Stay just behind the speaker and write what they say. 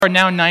are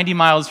now 90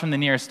 miles from the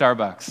nearest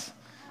Starbucks.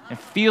 It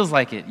feels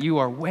like it. You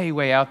are way,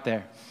 way out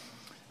there.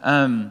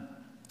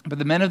 But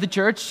the men of the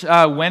church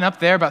went up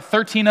there, about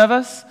 13 of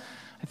us,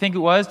 I think it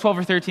was, 12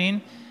 or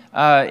 13,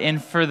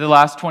 and for the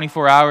last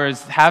 24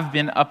 hours have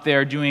been up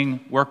there doing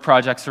work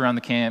projects around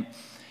the camp.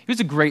 It was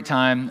a great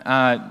time.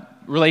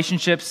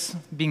 Relationships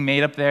being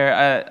made up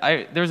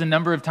there. There was a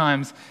number of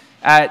times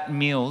at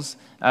meals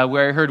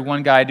where I heard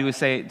one guy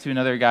say to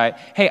another guy,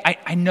 "Hey,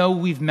 I know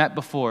we've met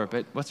before,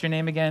 but what's your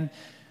name again?"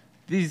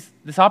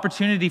 This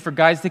opportunity for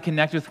guys to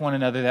connect with one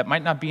another that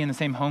might not be in the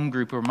same home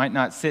group or might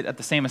not sit at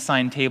the same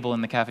assigned table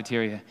in the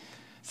cafeteria.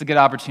 It's a good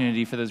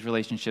opportunity for those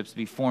relationships to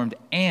be formed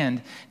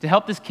and to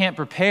help this camp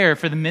prepare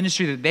for the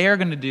ministry that they are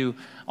going to do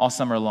all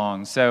summer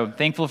long. So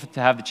thankful to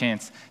have the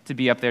chance to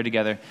be up there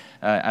together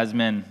as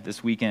men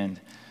this weekend.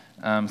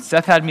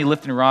 Seth had me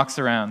lifting rocks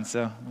around,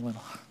 so I'm a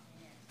little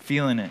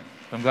feeling it.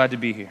 I'm glad to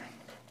be here.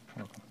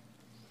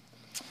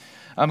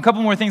 A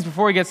couple more things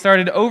before we get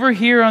started. Over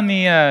here on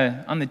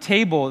the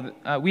table,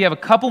 we have a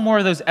couple more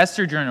of those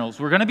Esther journals.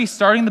 We're going to be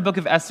starting the book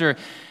of Esther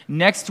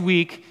next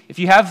week. If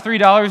you have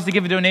 $3 to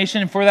give a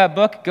donation for that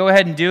book, go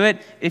ahead and do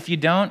it. If you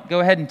don't, go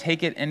ahead and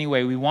take it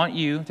anyway. We want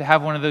you to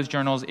have one of those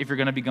journals if you're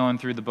going to be going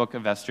through the book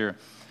of Esther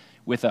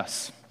with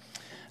us.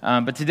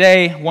 But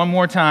today, one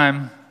more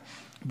time,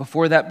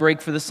 before that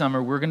break for the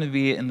summer, we're going to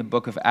be in the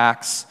book of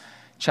Acts,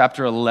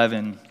 chapter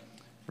 11,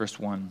 verse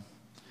 1.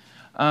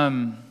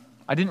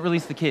 I didn't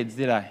release the kids,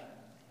 did I?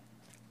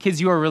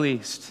 Kids, you are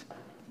released.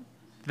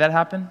 Did that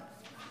happen?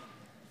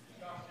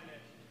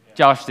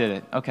 Josh did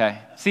it. Okay.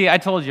 See, I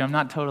told you, I'm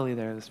not totally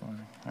there this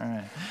morning. All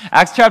right.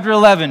 Acts chapter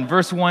 11,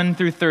 verse 1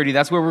 through 30.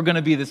 That's where we're going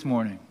to be this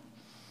morning.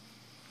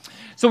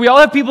 So we all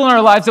have people in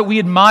our lives that we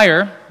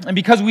admire, and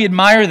because we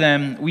admire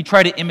them, we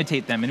try to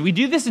imitate them. And we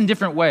do this in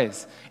different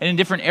ways and in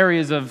different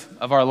areas of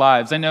our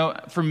lives. I know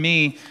for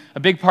me, a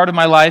big part of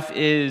my life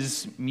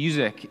is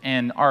music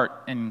and art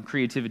and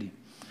creativity.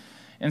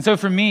 And so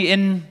for me,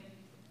 in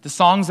the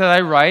songs that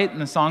I write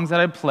and the songs that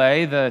I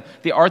play,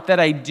 the art that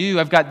I do,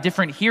 I've got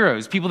different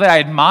heroes, people that I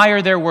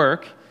admire their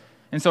work,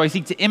 and so I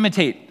seek to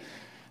imitate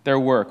their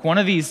work. One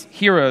of these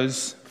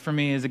heroes for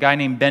me is a guy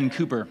named Ben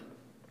Cooper.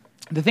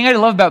 The thing I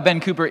love about Ben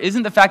Cooper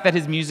isn't the fact that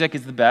his music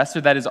is the best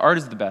or that his art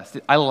is the best.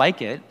 I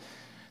like it.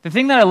 The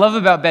thing that I love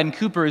about Ben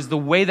Cooper is the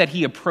way that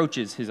he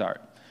approaches his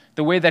art,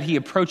 the way that he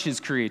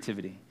approaches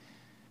creativity.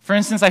 For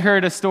instance, I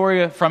heard a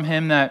story from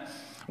him that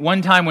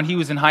one time when he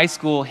was in high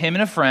school, him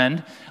and a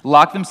friend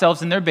locked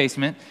themselves in their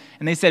basement,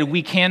 and they said,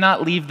 "We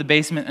cannot leave the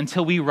basement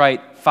until we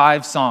write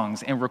 5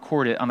 songs and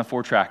record it on a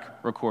 4-track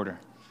recorder."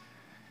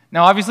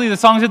 Now, obviously, the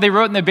songs that they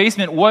wrote in the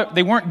basement,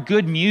 they weren't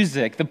good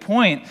music. The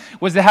point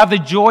was to have the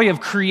joy of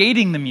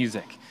creating the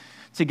music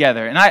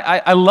together. And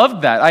I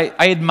loved that.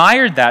 I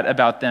admired that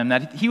about them,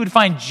 that he would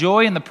find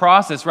joy in the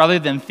process rather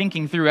than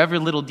thinking through every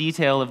little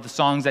detail of the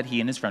songs that he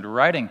and his friend were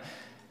writing.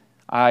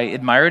 I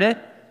admired it,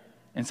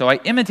 and so I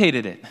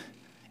imitated it.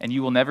 And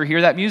you will never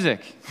hear that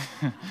music.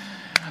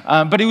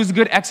 But it was a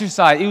good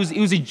exercise. It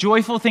was a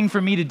joyful thing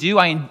for me to do.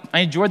 I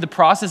enjoyed the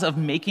process of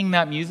making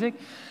that music.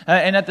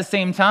 And at the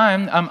same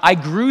time, I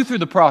grew through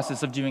the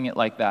process of doing it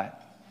like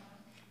that.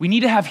 We need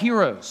to have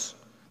heroes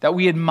that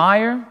we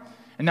admire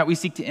and that we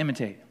seek to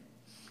imitate.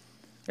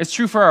 It's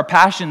true for our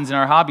passions and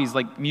our hobbies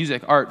like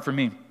music, art for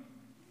me.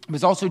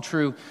 It's also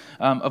true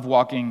of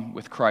walking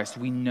with Christ.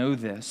 We know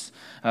this.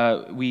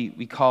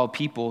 We call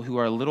people who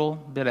are a little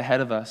bit ahead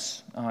of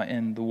us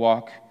in the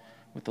walk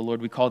with the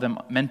Lord, we call them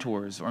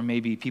mentors, or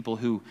maybe people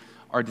who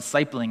are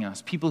discipling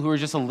us, people who are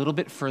just a little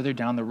bit further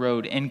down the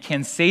road and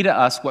can say to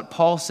us what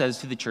Paul says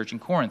to the church in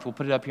Corinth. We'll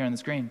put it up here on the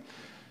screen.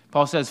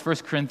 Paul says, 1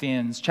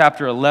 Corinthians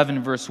chapter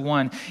 11, verse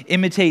 1,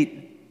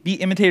 be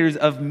imitators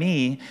of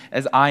me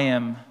as I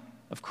am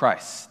of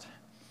Christ.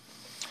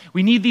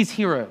 We need these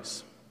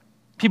heroes.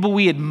 People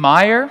we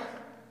admire,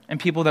 and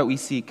people that we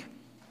seek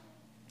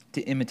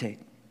to imitate.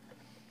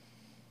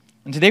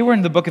 And today we're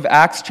in the book of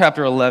Acts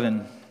chapter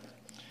 11.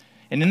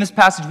 And in this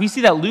passage, we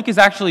see that Luke is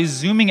actually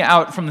zooming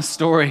out from the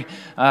story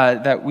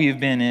that we have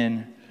been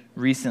in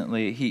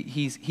recently.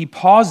 He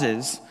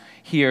pauses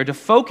here to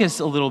focus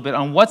a little bit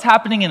on what's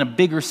happening in a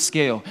bigger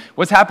scale,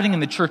 what's happening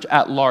in the church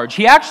at large.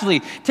 He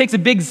actually takes a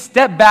big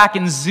step back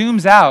and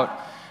zooms out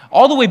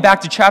all the way back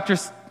to chapter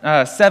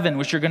 7,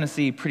 which you're going to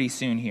see pretty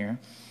soon here.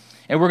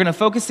 And we're going to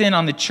focus in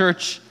on the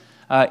church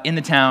in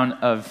the town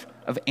of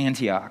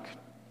Antioch.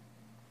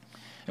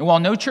 And while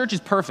no church is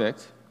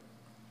perfect,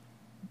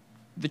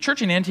 the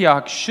church in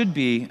Antioch should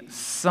be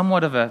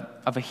somewhat of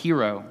a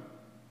hero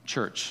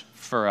church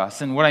for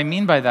us. And what I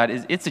mean by that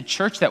is it's a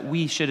church that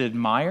we should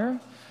admire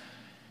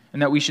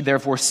and that we should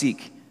therefore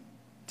seek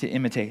to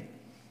imitate.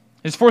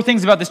 There's 4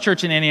 things about this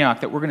church in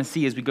Antioch that we're going to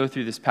see as we go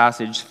through this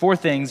passage. 4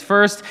 things.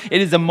 First,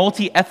 it is a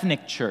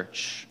multi-ethnic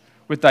church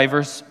with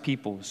diverse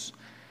peoples.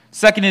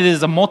 Second, it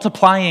is a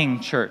multiplying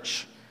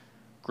church,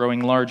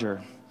 growing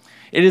larger.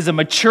 It is a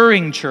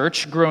maturing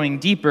church, growing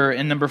deeper.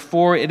 And number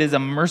 4, it is a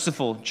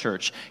merciful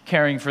church,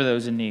 caring for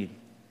those in need.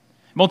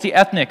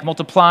 Multi-ethnic,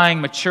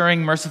 multiplying,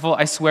 maturing, merciful.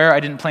 I swear I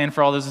didn't plan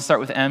for all those to start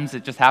with M's.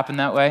 It just happened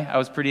that way. I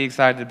was pretty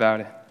excited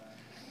about it.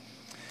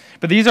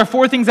 But these are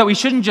four things that we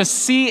shouldn't just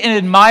see and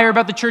admire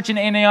about the church in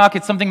Antioch.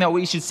 It's something that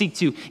we should seek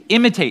to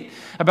imitate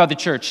about the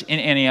church in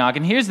Antioch.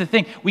 And here's the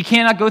thing. We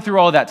cannot go through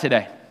all of that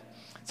today.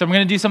 So I'm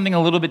going to do something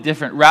a little bit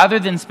different. Rather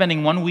than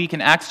spending 1 week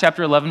in Acts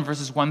chapter 11,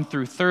 verses 1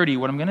 through 30,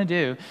 what I'm going to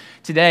do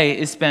today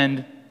is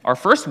spend our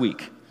first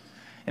week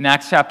in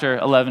Acts chapter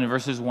 11,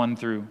 verses 1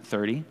 through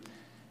 30.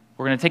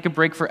 We're going to take a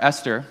break for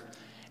Esther.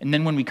 And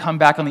then when we come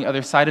back on the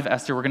other side of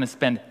Esther, we're going to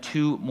spend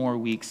 2 more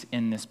weeks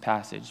in this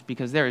passage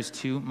because there is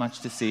too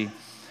much to see,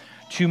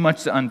 too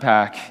much to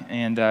unpack.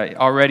 And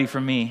already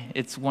for me,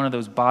 it's one of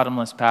those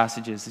bottomless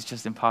passages. It's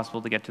just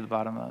impossible to get to the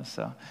bottom of.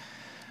 So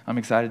I'm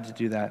excited to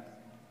do that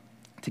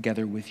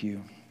together with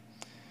you.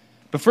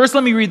 But first,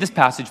 let me read this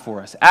passage for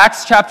us.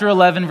 Acts chapter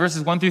 11,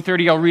 verses 1 through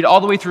 30. I'll read all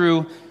the way through,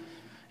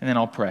 and then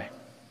I'll pray.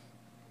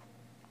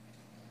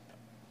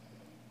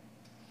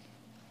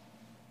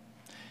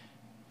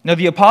 Now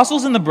the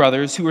apostles and the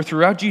brothers who were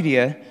throughout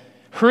Judea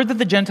heard that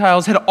the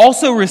Gentiles had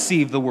also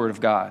received the word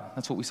of God.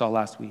 That's what we saw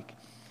last week.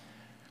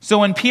 So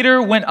when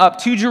Peter went up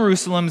to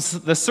Jerusalem,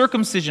 the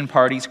circumcision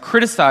parties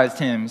criticized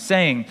him,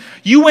 saying,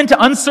 "You went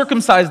to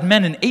uncircumcised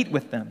men and ate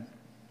with them."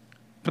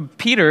 But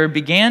Peter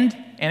began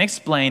and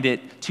explained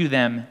it to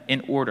them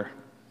in order.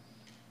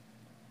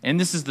 And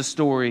this is the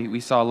story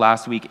we saw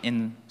last week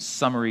in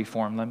summary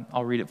form.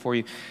 I'll read it for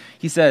you.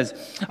 He says,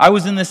 "I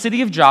was in the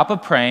city of Joppa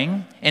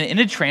praying, and in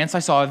a trance I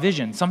saw a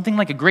vision, something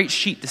like a great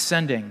sheet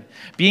descending,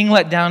 being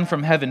let down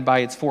from heaven by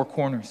its 4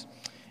 corners.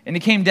 And it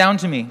came down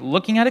to me.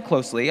 Looking at it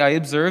closely, I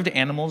observed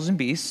animals and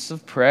beasts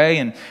of prey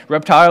and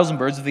reptiles and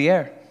birds of the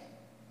air.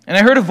 And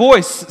I heard a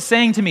voice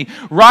saying to me,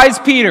 'Rise,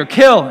 Peter,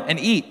 kill and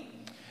eat.'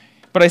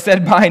 But I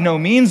said, 'By no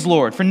means,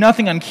 Lord, for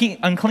nothing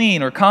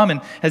unclean or common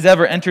has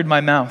ever entered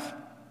my mouth.'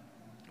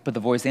 But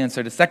the voice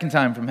answered a second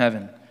time from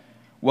heaven,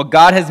 'What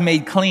God has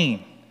made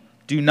clean,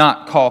 do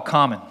not call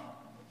common.'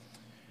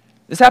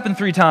 This happened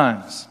 3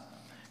 times,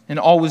 and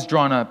all was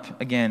drawn up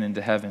again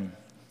into heaven.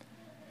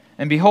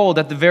 And behold,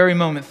 at the very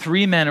moment,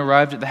 3 men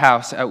arrived at the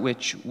house in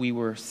which we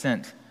were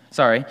sent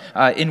to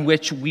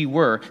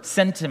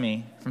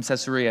me from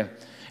Caesarea.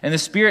 And the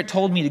Spirit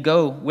told me to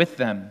go with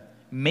them,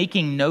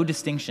 making no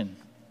distinction.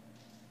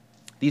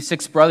 These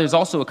 6 brothers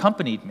also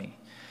accompanied me,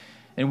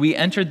 and we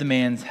entered the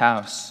man's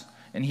house.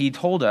 And he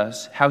told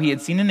us how he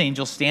had seen an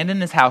angel stand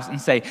in his house and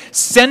say,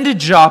 'Send to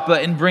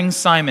Joppa and bring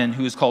Simon,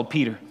 who is called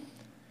Peter.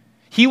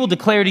 He will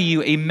declare to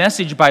you a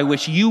message by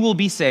which you will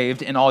be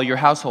saved and all your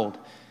household.'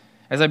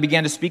 As I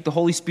began to speak, the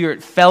Holy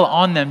Spirit fell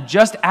on them,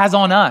 just as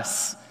on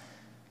us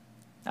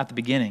at the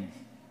beginning.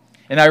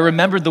 And I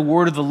remembered the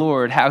word of the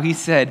Lord, how he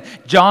said,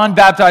 'John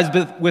baptized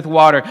with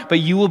water,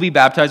 but you will be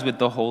baptized with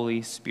the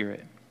Holy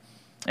Spirit.'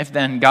 If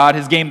then God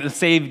has gave the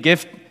same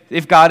gift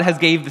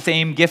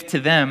to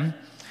them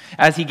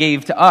as he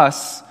gave to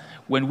us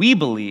when we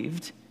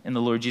believed in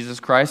the Lord Jesus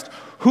Christ,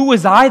 who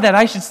was I that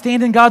I should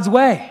stand in God's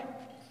way?"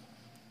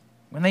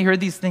 When they heard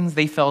these things,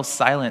 they fell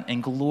silent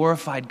and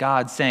glorified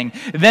God, saying,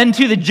 "Then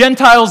to the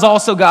Gentiles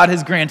also God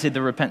has granted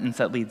the repentance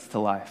that leads to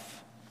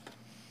life."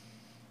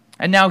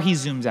 And now he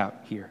zooms out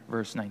here,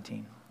 verse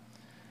 19.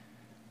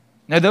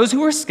 "Now those who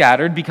were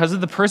scattered because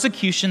of the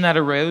persecution that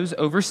arose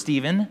over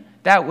Stephen,"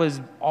 that was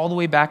all the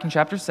way back in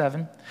chapter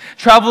 7,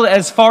 "traveled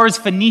as far as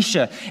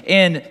Phoenicia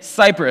and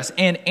Cyprus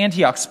and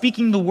Antioch,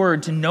 speaking the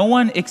word to no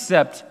one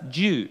except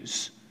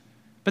Jews.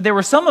 But there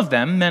were some of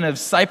them, men of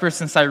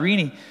Cyprus and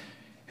Cyrene,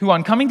 who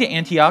on coming to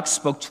Antioch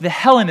spoke to the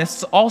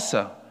Hellenists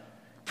also,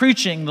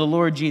 preaching the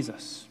Lord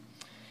Jesus.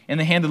 And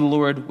the hand of the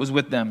Lord was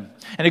with them.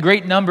 And a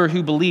great number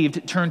who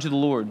believed turned to the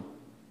Lord.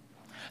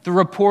 The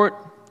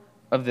report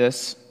of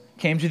this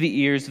came to the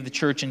ears of the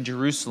church in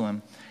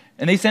Jerusalem,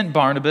 and they sent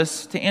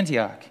Barnabas to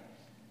Antioch.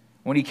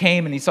 When he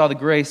came and he saw the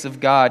grace of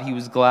God, he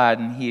was glad,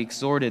 and he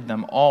exhorted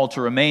them all to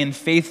remain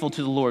faithful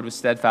to the Lord with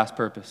steadfast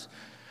purpose.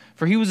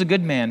 For he was a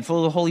good man, full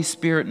of the Holy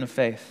Spirit and of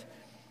faith.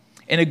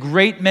 And a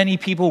great many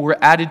people were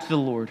added to the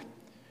Lord.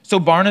 So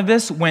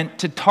Barnabas went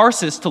to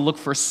Tarsus to look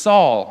for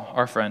Saul,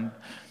 our friend.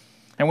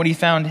 And when he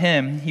found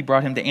him, he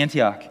brought him to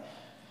Antioch.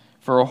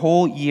 For a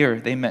whole year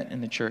they met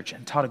in the church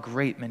and taught a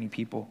great many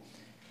people.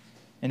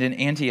 And in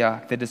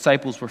Antioch, the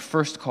disciples were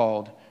first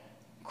called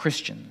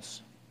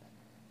Christians.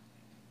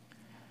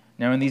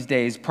 Now in these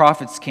days,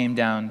 prophets came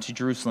down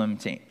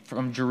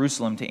from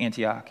Jerusalem to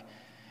Antioch.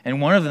 And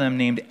one of them,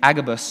 named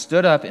Agabus,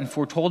 stood up and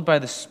foretold by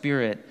the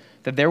Spirit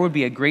that there would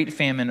be a great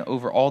famine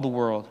over all the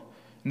world.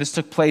 And this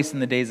took place in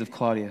the days of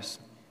Claudius.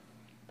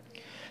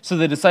 So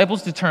the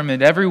disciples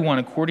determined, everyone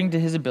according to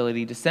his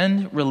ability, to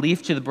send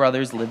relief to the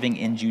brothers living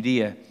in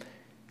Judea.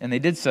 And they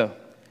did so,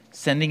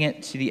 sending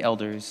it to the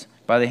elders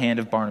by the hand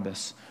of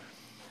Barnabas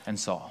and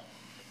Saul.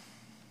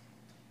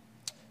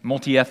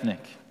 Multiethnic,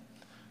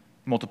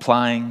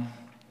 multiplying,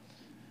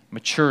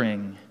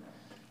 maturing,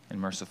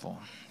 and merciful.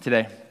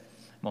 Today,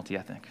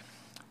 multiethnic.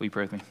 Will you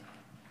pray with me?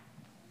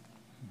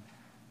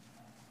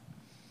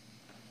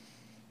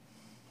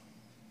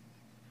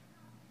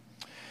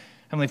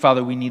 Heavenly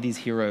Father, we need these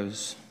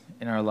heroes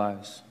in our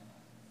lives.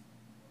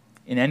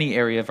 in any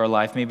area of our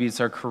life. Maybe it's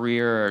our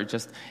career or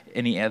just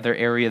any other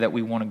area that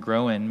we want to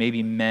grow in.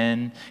 Maybe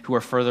men who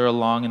are further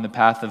along in the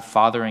path of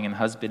fathering and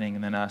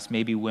husbanding than us.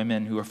 Maybe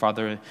women who are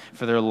further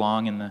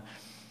along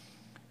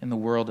in the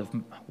world of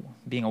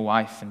being a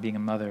wife and being a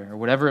mother, or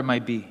whatever it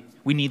might be.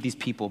 We need these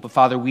people. But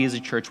Father, we as a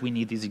church, we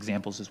need these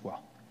examples as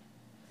well.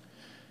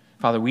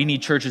 Father, we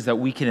need churches that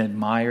we can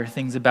admire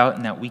things about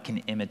and that we can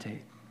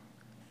imitate.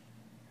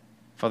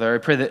 Father, I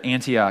pray that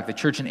Antioch, the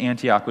church in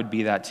Antioch, would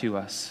be that to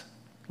us,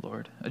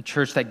 Lord. A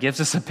church that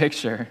gives us a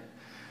picture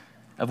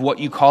of what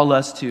you call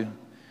us to.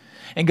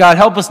 And God,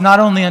 help us not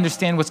only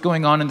understand what's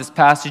going on in this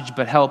passage,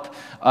 but help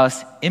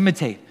us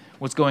imitate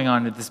what's going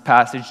on in this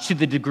passage to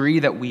the degree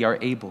that we are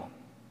able.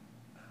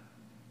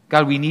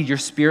 God, we need your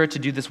Spirit to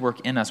do this work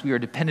in us. We are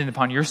dependent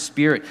upon your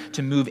Spirit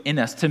to move in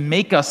us, to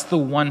make us the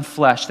one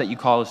flesh that you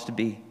call us to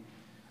be.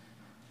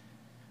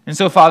 And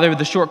so, Father, with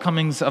the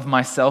shortcomings of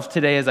myself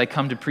today as I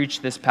come to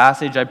preach this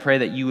passage, I pray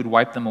that you would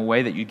wipe them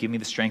away, that you'd give me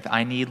the strength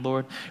I need,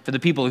 Lord. For the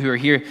people who are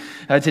here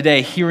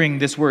today hearing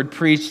this word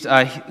preached,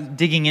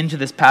 digging into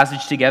this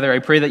passage together, I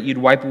pray that you'd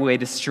wipe away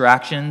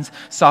distractions,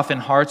 soften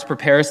hearts,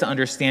 prepare us to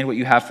understand what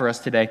you have for us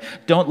today.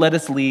 Don't let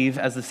us leave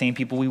as the same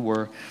people we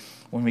were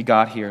when we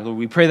got here. Lord,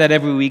 we pray that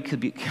every week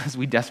because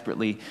we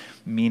desperately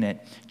mean it.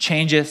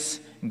 Change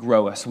us and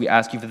grow us. We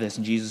ask you for this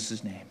in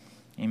Jesus' name.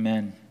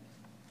 Amen.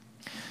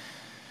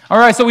 All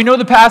right, so we know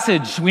the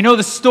passage. We know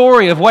the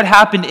story of what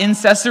happened in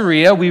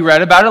Caesarea. We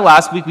read about it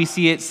last week. We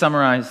see it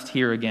summarized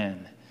here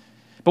again.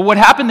 But what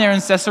happened there in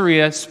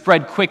Caesarea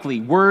spread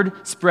quickly.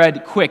 Word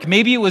spread quick.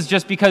 Maybe it was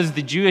just because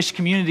the Jewish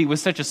community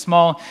was such a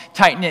small,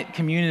 tight-knit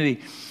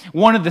community.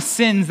 One of the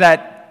sins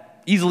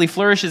that easily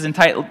flourishes in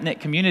tight-knit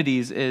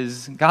communities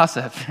is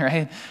gossip,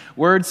 right?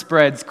 Word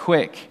spreads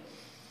quick.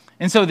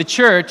 And so the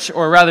church,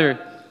 or rather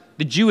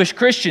the Jewish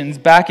Christians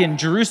back in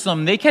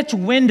Jerusalem, they catch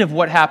wind of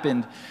what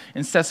happened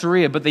in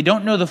Caesarea, but they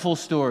don't know the full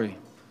story.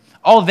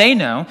 All they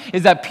know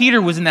is that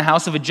Peter was in the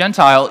house of a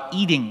Gentile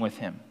eating with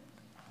him.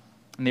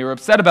 And they were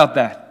upset about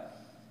that.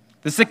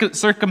 The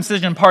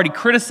circumcision party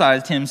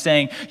criticized him,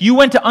 saying, "You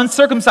went to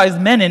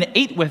uncircumcised men and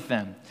ate with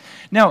them."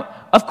 Now,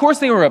 of course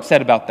they were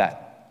upset about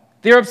that.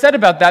 They were upset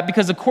about that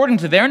because according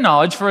to their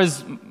knowledge, for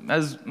as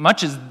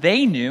much as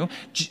they knew,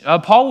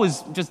 Paul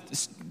was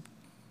just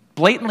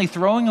blatantly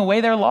throwing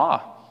away their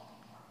law.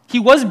 He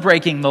was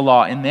breaking the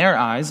law in their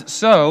eyes,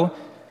 so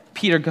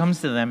Peter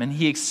comes to them and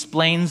he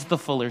explains the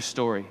fuller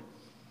story.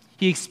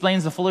 He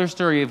explains the fuller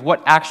story of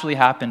what actually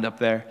happened up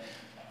there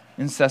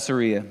in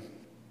Caesarea.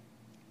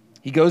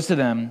 He goes to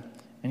them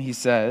and he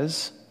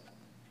says,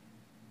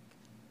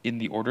 in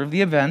the order of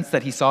the events,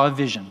 that he saw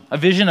a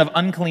vision of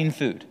unclean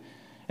food.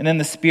 And then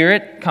the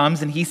Spirit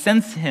comes and he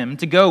sends him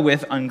to go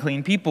with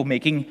unclean people,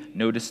 making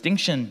no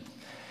distinction.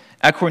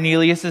 At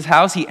Cornelius'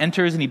 house, he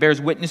enters and he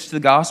bears witness to the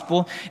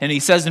gospel. And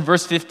he says in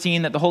verse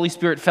 15 that the Holy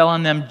Spirit fell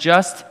on them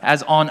just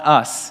as on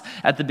us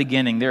at the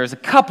beginning. There's a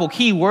couple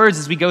key words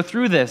as we go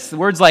through this.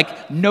 Words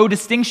like no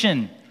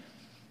distinction.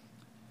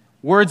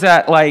 Words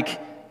that like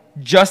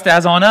just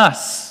as on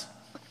us.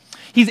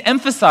 He's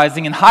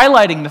emphasizing and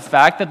highlighting the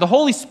fact that the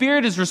Holy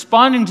Spirit is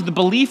responding to the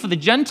belief of the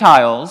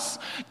Gentiles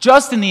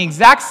just in the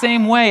exact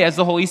same way as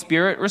the Holy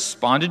Spirit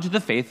responded to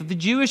the faith of the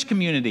Jewish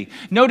community.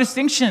 No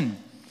distinction.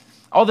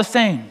 All the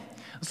same.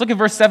 Let's look at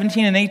verse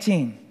 17 and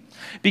 18.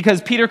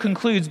 Because Peter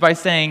concludes by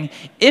saying,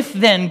 "If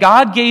then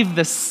God gave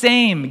the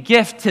same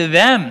gift to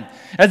them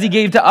as he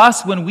gave to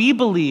us when we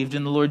believed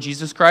in the Lord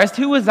Jesus Christ,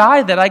 who was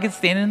I that I could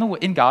stand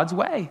in God's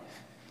way?"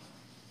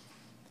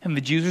 And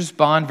the Jews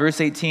respond, verse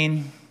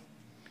 18,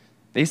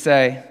 they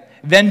say,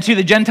 "Then to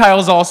the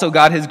Gentiles also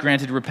God has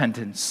granted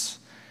repentance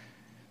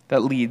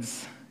that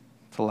leads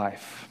to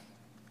life."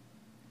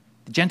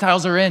 The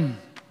Gentiles are in.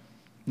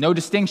 No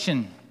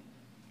distinction.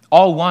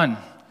 All one.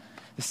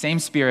 The same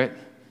Spirit,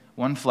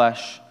 one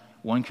flesh,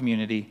 one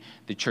community,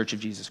 the Church of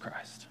Jesus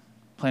Christ.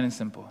 Plain and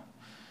simple.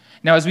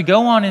 Now, as we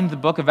go on in the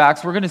book of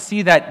Acts, we're going to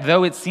see that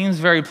though it seems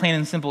very plain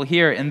and simple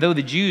here, and though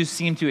the Jews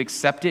seem to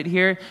accept it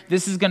here,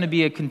 this is going to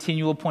be a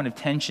continual point of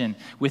tension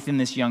within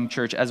this young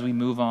church as we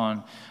move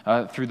on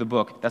through the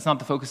book. That's not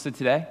the focus of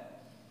today.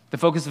 The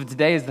focus of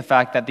today is the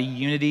fact that the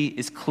unity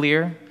is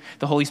clear.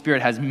 The Holy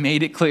Spirit has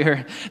made it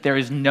clear. There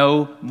is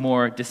no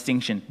more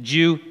distinction.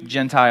 Jew,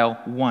 Gentile,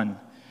 one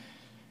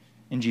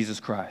in Jesus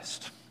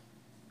Christ.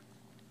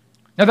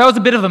 Now that was a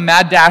bit of a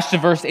mad dash to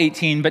verse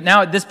 18, but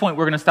now at this point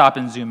we're going to stop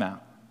and zoom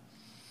out.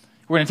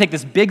 We're going to take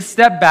this big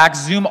step back,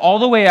 zoom all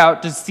the way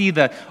out to see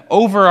the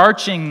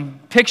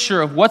overarching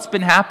picture of what's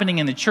been happening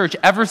in the church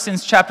ever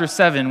since chapter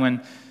 7 when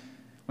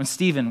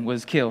Stephen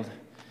was killed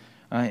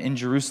in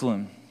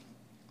Jerusalem.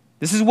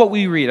 This is what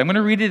we read. I'm going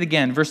to read it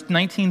again, verse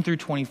 19 through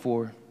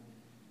 24.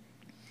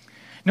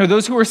 Now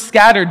those who were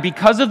scattered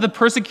because of the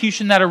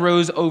persecution that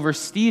arose over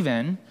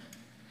Stephen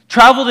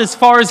traveled as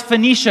far as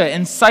Phoenicia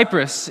and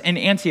Cyprus and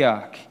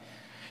Antioch,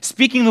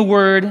 speaking the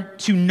word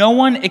to no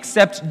one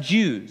except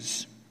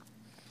Jews.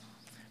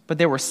 But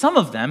there were some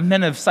of them,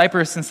 men of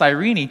Cyprus and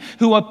Cyrene,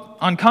 who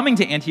on coming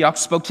to Antioch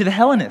spoke to the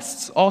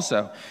Hellenists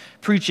also,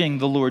 preaching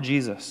the Lord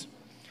Jesus.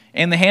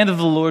 And the hand of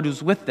the Lord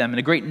was with them, and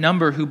a great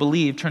number who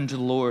believed turned to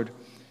the Lord.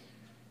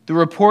 The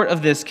report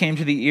of this came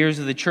to the ears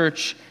of the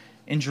church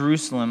in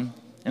Jerusalem,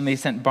 and they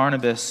sent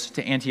Barnabas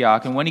to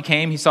Antioch. And when he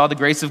came, he saw the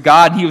grace of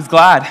God, and he was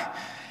glad.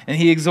 And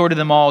he exhorted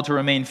them all to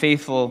remain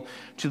faithful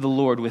to the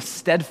Lord with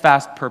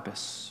steadfast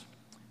purpose.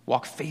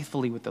 Walk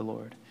faithfully with the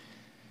Lord.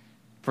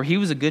 For he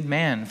was a good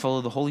man, full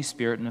of the Holy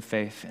Spirit and of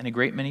faith, and a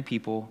great many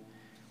people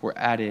were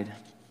added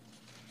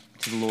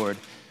to the Lord.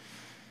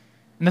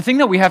 And the thing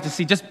that we have to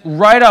see just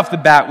right off the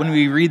bat when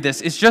we read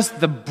this is just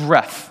the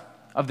breadth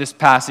of this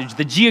passage,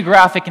 the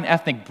geographic and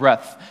ethnic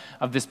breadth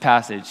of this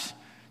passage.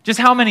 Just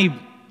how many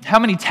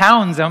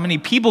towns, how many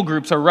people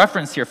groups are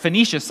referenced here?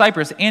 Phoenicia,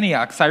 Cyprus,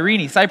 Antioch,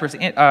 Cyrene, Cyprus,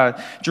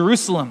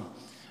 Jerusalem.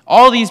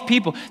 All these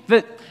people.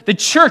 The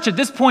church at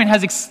this point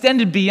has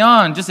extended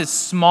beyond just its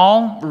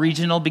small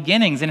regional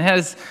beginnings and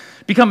has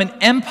become an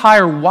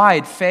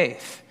empire-wide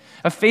faith,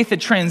 a faith that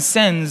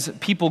transcends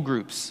people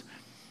groups.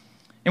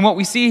 And what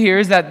we see here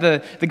is that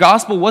the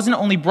gospel wasn't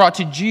only brought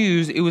to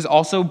Jews, it was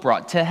also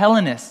brought to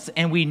Hellenists.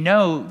 And we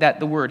know that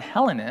the word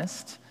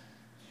Hellenist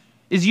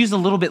is used a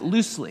little bit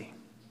loosely.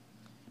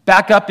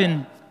 Back up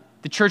in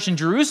the church in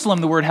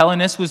Jerusalem, the word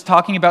Hellenist was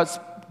talking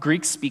about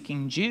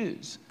Greek-speaking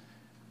Jews.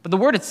 But the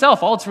word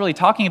itself, all it's really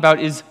talking about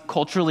is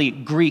culturally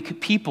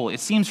Greek people. It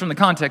seems from the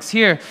context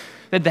here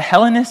that the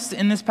Hellenists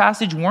in this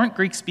passage weren't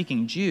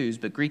Greek-speaking Jews,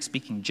 but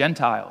Greek-speaking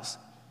Gentiles.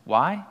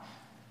 Why?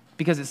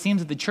 Because it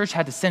seems that the church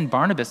had to send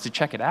Barnabas to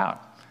check it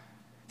out,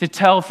 to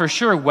tell for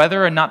sure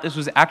whether or not this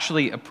was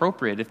actually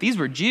appropriate. If these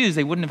were Jews,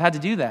 they wouldn't have had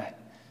to do that.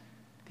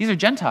 These are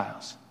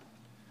Gentiles.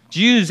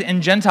 Jews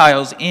and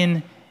Gentiles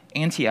in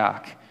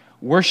Antioch,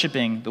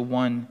 worshiping the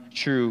one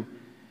true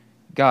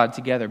God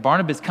together.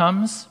 Barnabas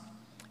comes,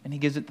 and he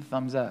gives it the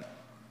thumbs up.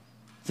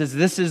 He says,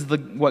 this is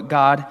what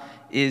God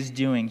is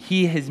doing.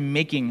 He is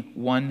making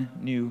one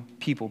new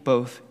people,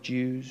 both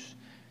Jews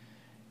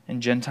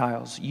and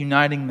Gentiles,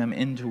 uniting them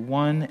into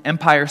one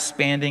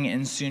empire-spanning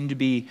and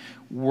soon-to-be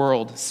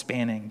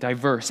world-spanning,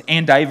 diverse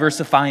and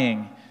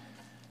diversifying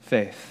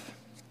faith.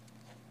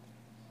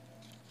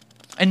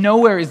 And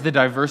nowhere is the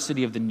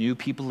diversity of the new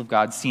people of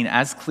God seen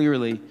as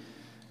clearly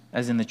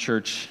as in the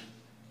church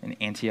in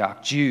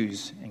Antioch.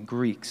 Jews and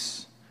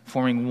Greeks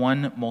forming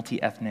one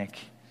multi-ethnic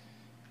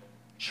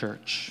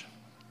church.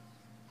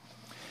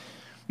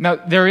 Now,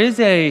 there is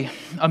a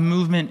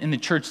movement in the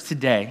church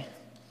today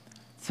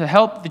to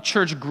help the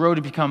church grow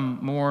to become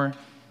more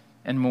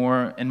and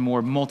more and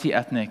more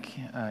multi-ethnic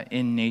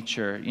in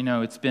nature. You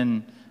know, it's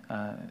been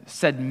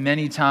said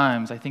many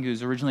times, I think it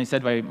was originally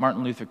said by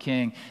Martin Luther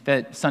King,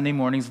 that Sunday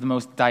mornings are the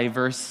most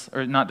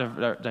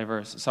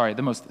the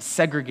most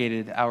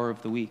segregated hour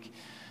of the week.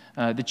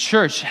 The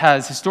church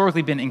has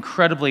historically been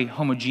incredibly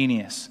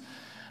homogeneous,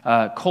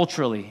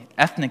 culturally,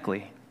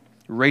 ethnically,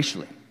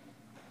 racially.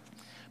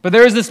 But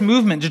there is this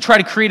movement to try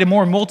to create a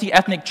more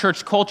multi-ethnic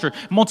church culture,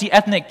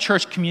 multi-ethnic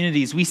church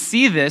communities. We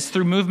see this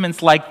through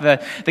movements like the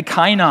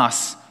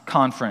Kainos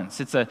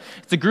Conference. It's a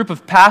group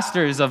of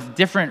pastors of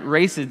different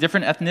races,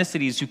 different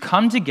ethnicities who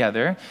come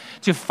together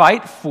to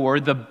fight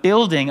for the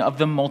building of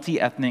the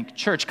multi-ethnic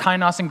church.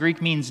 Kainos in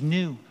Greek means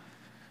new.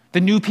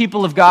 The new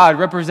people of God,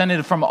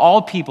 represented from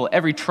all people,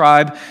 every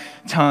tribe,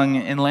 tongue,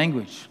 and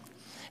language.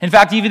 In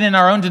fact, even in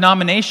our own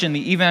denomination,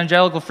 the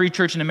Evangelical Free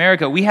Church in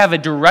America, we have a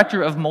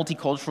director of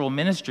multicultural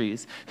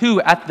ministries who,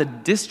 at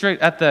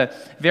the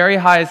very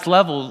highest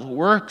level,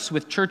 works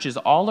with churches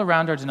all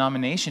around our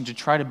denomination to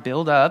try to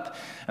build up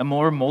a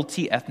more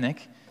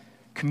multi-ethnic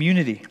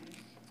community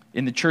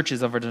in the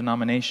churches of our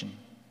denomination.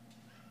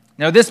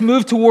 Now, this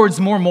move towards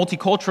more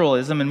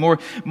multiculturalism and more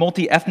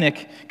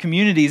multi-ethnic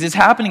communities is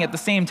happening at the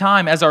same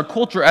time as our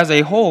culture as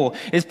a whole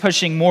is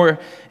pushing more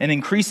and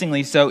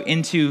increasingly so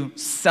into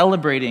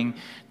celebrating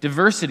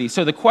diversity.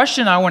 So the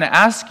question I want to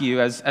ask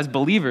you as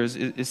believers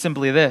is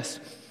simply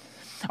this.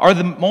 Are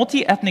the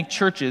multi-ethnic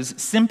churches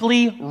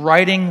simply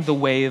riding the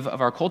wave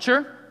of our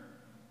culture?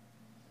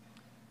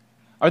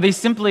 Are they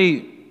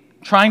simply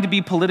trying to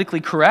be politically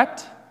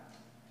correct?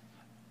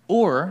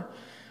 Or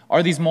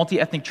are these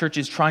multi-ethnic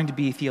churches trying to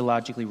be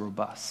theologically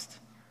robust?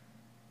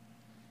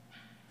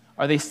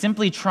 Are they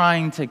simply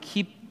trying to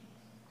keep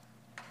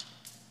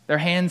their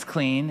hands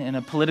clean in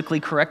a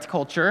politically correct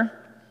culture?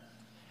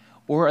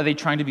 Or are they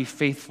trying to be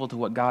faithful to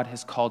what God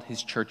has called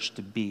his church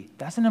to be?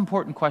 That's an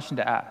important question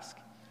to ask,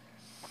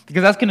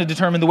 because that's going to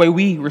determine the way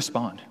we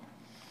respond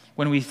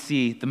when we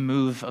see the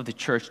move of the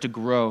church to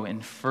grow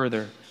in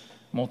further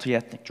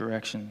multi-ethnic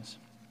directions.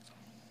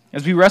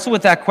 As we wrestle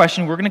with that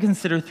question, we're going to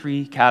consider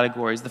three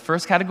categories. The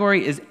first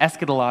category is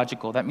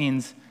eschatological. That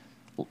means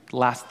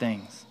last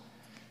things.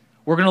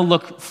 We're going to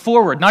look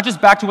forward, not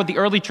just back to what the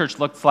early church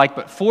looked like,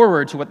 but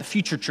forward to what the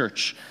future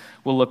church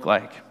will look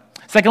like.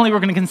 Secondly, we're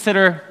going to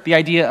consider the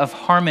idea of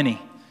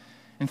harmony.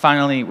 And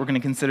finally, we're going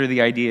to consider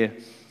the idea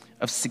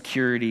of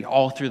security,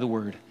 all through the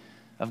Word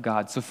of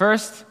God. So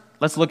first,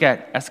 let's look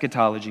at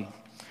eschatology,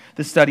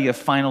 the study of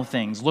final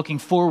things, looking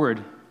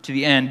forward to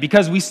the end,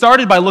 because we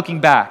started by looking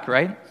back,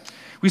 right?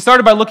 We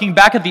started by looking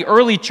back at the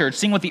early church,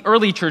 seeing what the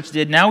early church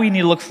did. Now we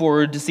need to look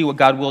forward to see what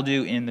God will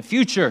do in the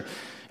future.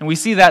 And we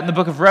see that in the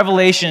book of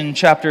Revelation,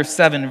 chapter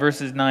 7,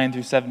 verses 9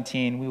 through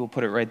 17. We will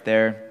put it right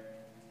there.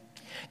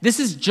 This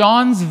is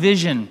John's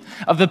vision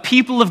of the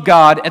people of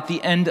God at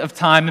the end of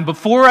time. And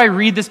before I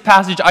read this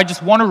passage, I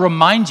just want to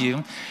remind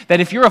you that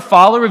if you're a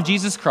follower of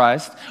Jesus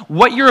Christ,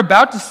 what you're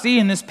about to see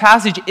in this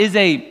passage is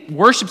a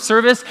worship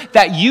service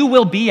that you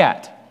will be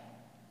at.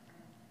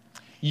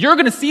 You're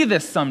going to see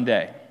this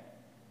someday.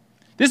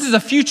 This is a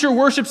future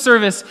worship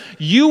service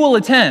you will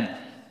attend.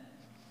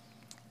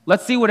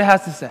 Let's see what it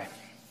has to say.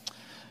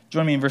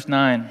 Join me in verse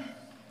 9.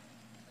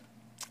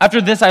 After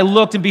this I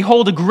looked, and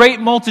behold, a great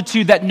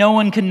multitude that no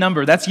one can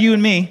number. That's you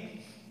and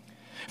me.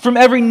 From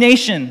every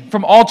nation,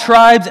 from all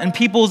tribes and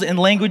peoples and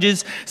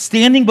languages,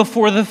 standing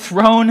before the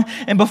throne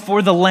and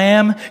before the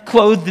Lamb,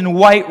 clothed in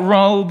white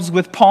robes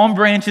with palm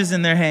branches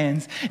in their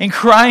hands, and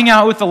crying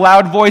out with a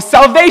loud voice,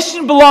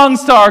 "Salvation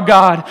belongs to our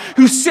God,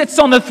 who sits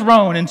on the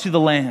throne, and to the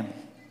Lamb."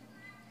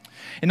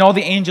 And all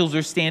the angels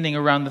are standing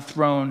around the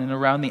throne and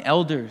around the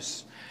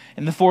elders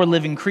and the four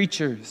living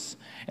creatures,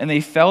 and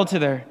they fell to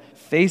their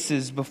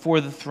faces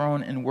before the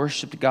throne and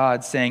worshiped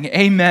God, saying,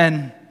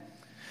 "Amen.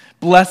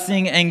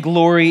 Blessing and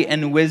glory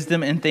and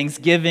wisdom and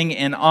thanksgiving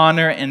and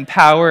honor and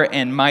power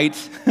and might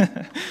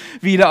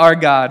be to our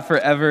God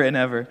forever and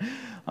ever.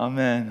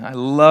 Amen." I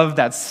love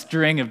that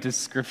string of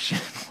description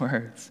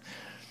words.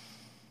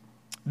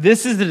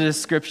 This is the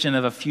description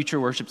of a future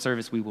worship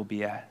service we will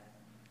be at.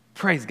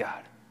 Praise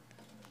God.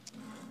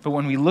 But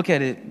when we look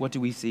at it, what do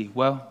we see?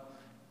 Well,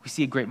 we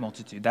see a great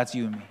multitude. That's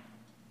you and me.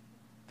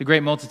 The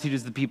great multitude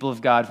is the people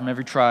of God from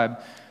every tribe,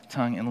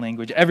 tongue, and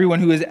language. Everyone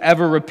who has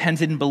ever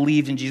repented and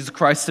believed in Jesus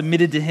Christ,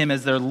 submitted to him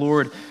as their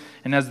Lord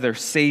and as their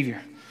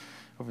Savior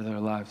over their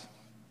lives.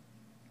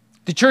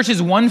 The church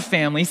is one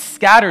family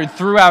scattered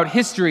throughout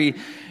history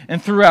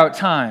and throughout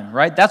time,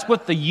 right? That's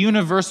what the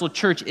universal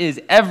church is.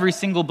 Every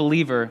single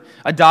believer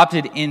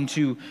adopted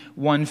into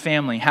one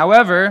family.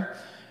 However,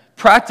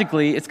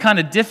 practically, it's kind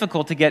of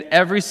difficult to get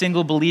every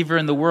single believer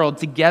in the world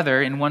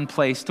together in one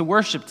place to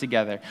worship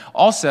together.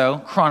 Also,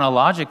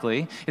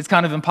 chronologically, it's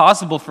kind of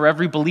impossible for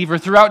every believer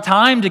throughout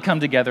time to come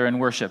together and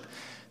worship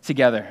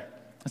together.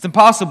 It's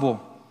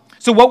impossible.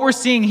 So what we're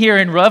seeing here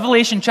in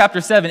Revelation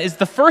chapter 7 is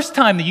the first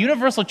time the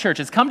universal church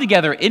has come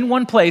together in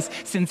one place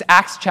since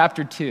Acts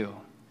chapter 2.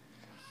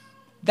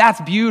 That's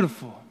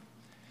beautiful.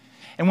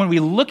 And when we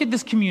look at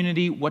this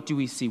community, what do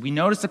we see? We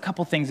notice a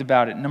couple things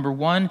about it. Number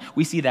one,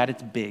 we see that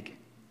it's big.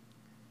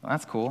 Well,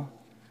 that's cool.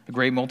 A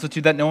great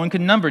multitude that no one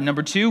can number.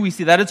 Number two, we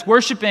see that it's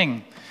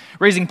worshiping,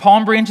 raising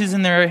palm branches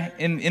in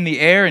the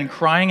air and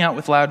crying out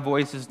with loud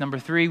voices. Number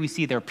three, we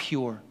see they're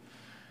pure.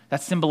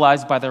 That's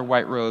symbolized by their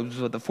white robes.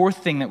 But the fourth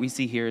thing that we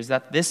see here is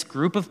that this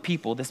group of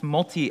people,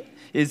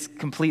 is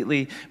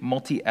completely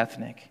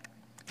multi-ethnic.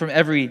 From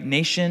every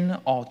nation,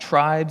 all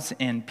tribes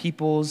and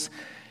peoples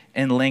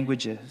and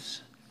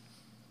languages.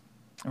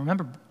 And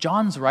remember,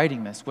 John's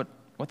writing this. What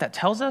that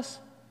tells us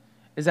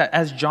is that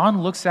as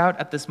John looks out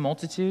at this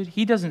multitude,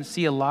 he doesn't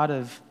see a lot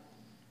of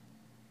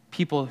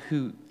people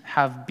who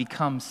have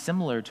become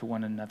similar to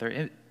one another.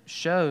 It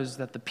shows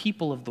that the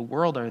people of the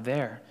world are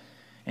there.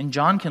 And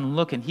John can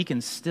look and he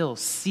can still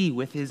see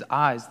with his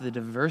eyes the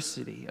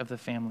diversity of the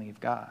family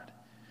of God.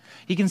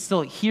 He can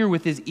still hear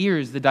with his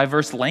ears the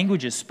diverse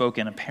languages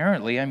spoken,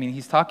 apparently. I mean,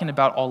 he's talking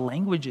about all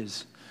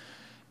languages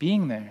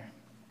being there.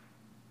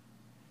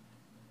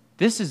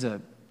 This is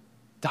a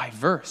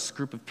diverse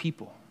group of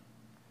people.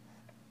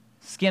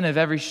 Skin of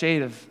every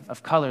shade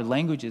of color,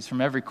 languages from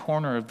every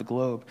corner of the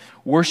globe,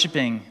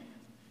 worshiping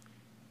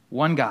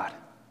one God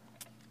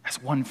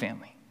as one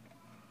family.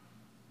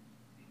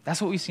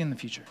 That's what we see in the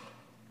future.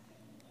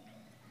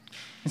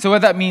 And so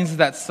what that means is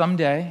that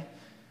someday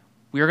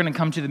we are going to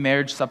come to the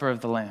marriage supper of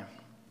the Lamb.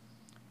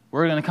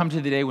 We're going to come to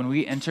the day when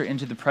we enter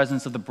into the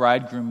presence of the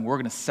bridegroom. We're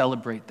going to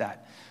celebrate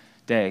that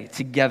day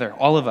together,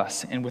 all of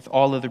us, and with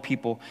all other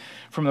people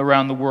from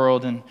around the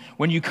world. And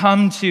when you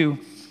come to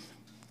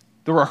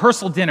the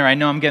rehearsal dinner, I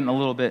know I'm getting a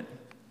little bit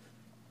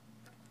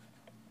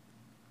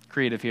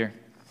creative here.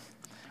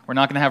 We're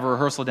not going to have a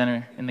rehearsal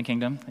dinner in the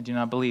kingdom, I do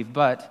not believe.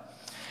 But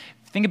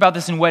think about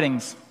this in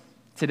weddings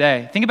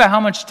today. Think about how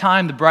much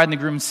time the bride and the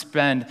groom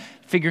spend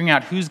figuring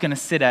out who's going to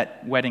sit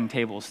at wedding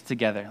tables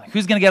together. Like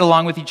who's going to get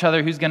along with each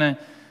other,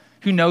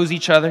 who knows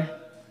each other.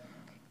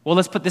 Well,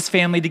 let's put this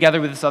family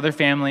together with this other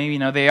family. You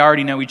know, they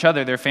already know each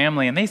other, their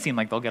family, and they seem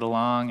like they'll get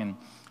along.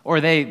 Or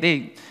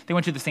they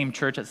went to the same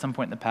church at some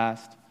point in the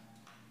past.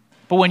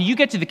 But when you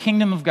get to the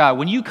kingdom of God,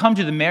 when you come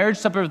to the marriage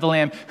supper of the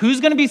Lamb, who's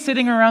going to be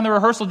sitting around the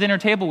rehearsal dinner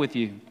table with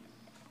you?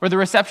 Or the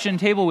reception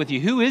table with you?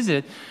 Who is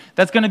it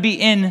that's going to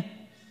be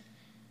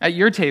at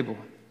your table?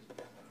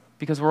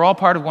 Because we're all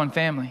part of one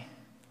family.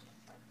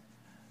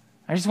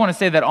 I just want to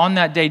say that on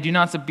that day, do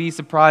not be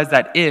surprised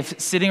that if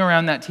sitting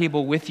around that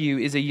table with you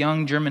is a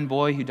young German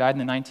boy who died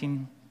in the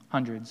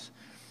 1900s,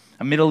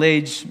 a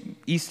middle-aged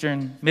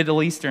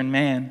Middle Eastern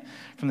man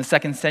from the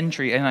 2nd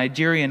century, a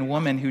Nigerian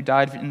woman who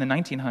died in the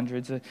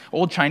 1900s, an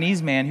old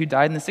Chinese man who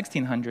died in the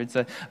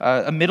 1600s,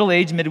 a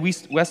middle-aged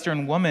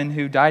Midwestern woman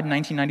who died in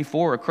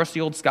 1994, a crusty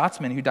old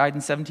Scotsman who died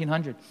in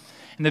 1700.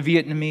 And and the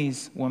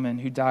Vietnamese woman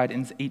who died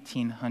in the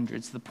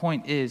 1800s. The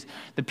point is,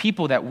 the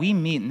people that we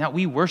meet and that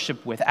we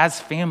worship with as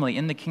family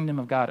in the kingdom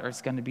of God are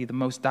going to be the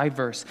most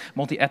diverse,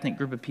 multi-ethnic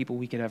group of people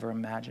we could ever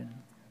imagine.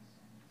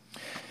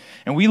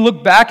 And we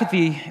look back at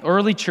the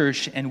early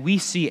church and we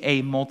see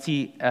a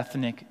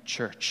multi-ethnic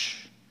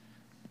church.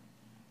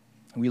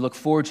 We look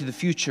forward to the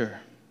future,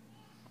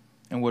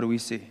 and what do we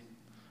see?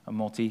 A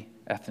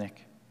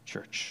multi-ethnic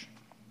church.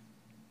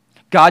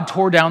 God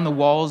tore down the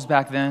walls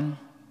back then.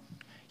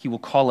 He will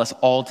call us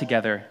all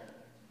together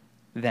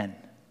then.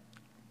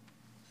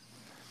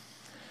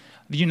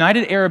 The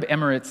United Arab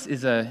Emirates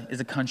is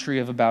a country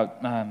of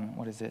about,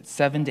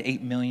 7 to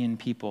 8 million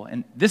people.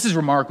 And this is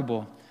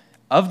remarkable.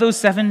 Of those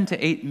 7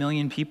 to 8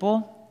 million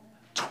people,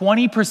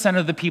 20%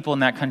 of the people in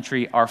that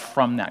country are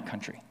from that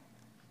country.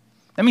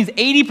 That means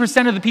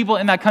 80% of the people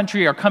in that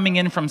country are coming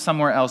in from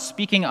somewhere else,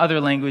 speaking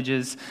other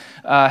languages,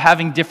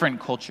 having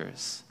different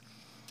cultures.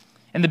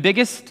 And the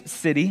biggest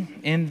city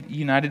in the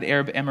United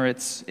Arab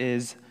Emirates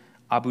is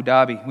Abu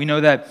Dhabi. We know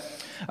that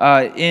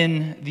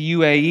in the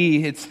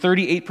UAE, it's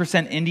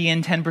 38%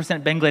 Indian, 10%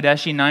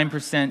 Bangladeshi,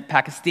 9%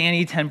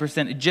 Pakistani,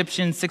 10%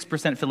 Egyptian,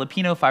 6%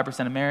 Filipino,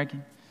 5%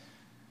 American.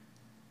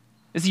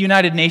 It's the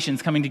United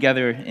Nations coming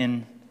together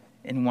in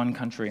one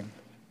country. And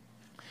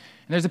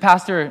there's a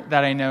pastor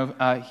that I know,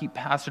 he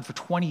pastored for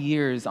 20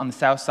 years on the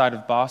south side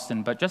of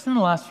Boston, but just in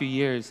the last few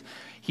years,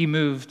 he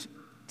moved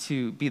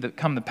to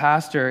become the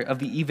pastor of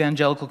the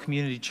Evangelical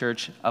Community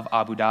Church of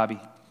Abu Dhabi.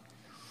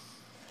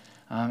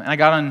 And I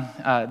got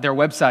on their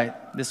website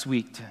this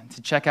week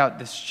to check out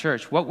this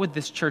church. What would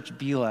this church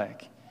be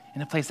like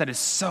in a place that is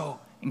so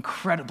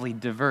incredibly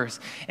diverse?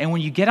 And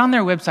when you get on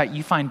their website,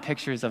 you find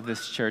pictures of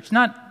this church.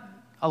 Not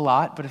a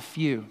lot, but a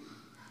few.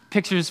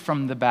 Pictures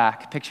from the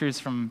back, pictures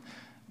from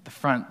the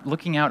front,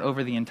 looking out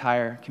over the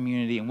entire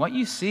community. And what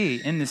you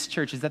see in this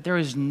church is that there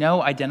is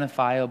no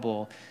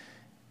identifiable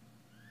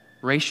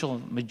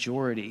racial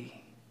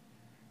majority.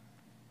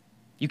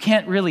 You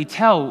can't really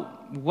tell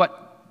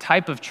what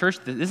type of church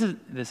this is.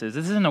 This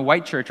isn't a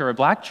white church or a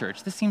black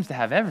church. This seems to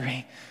have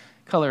every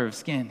color of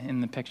skin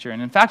in the picture.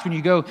 And in fact, when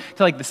you go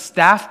to like the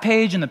staff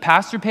page and the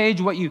pastor page,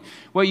 what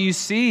you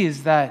see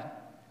is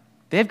that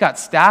they've got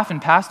staff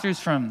and pastors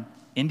from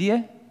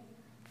India,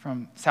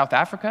 from South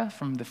Africa,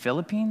 from the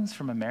Philippines,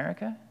 from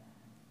America.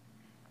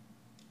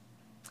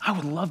 I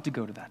would love to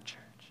go to that church.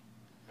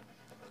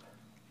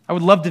 I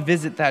would love to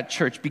visit that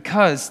church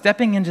because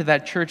stepping into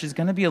that church is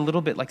going to be a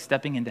little bit like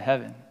stepping into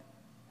heaven.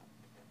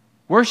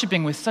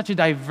 Worshiping with such a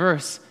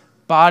diverse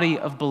body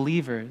of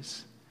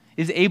believers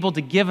is able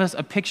to give us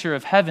a picture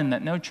of heaven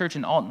that no church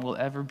in Alton will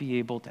ever be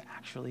able to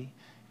actually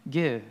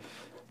give.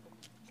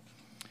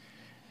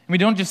 And we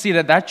don't just see it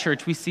at that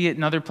church, we see it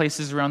in other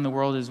places around the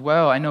world as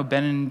well. I know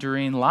Ben and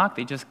Doreen Locke,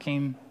 they just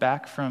came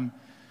back from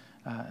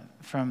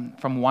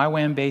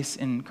YWAM base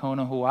in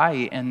Kona,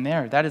 Hawaii, and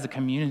that is a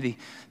community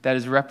that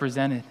is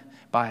represented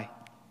by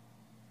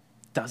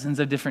dozens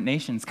of different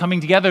nations coming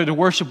together to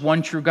worship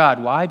one true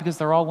God. Why? Because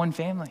they're all one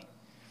family.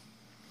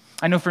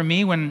 I know for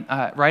me, when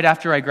right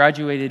after I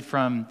graduated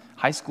from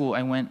high school,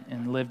 I went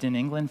and lived in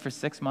England for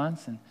 6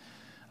 months,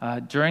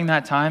 and during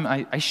that time,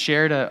 I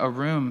shared a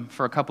room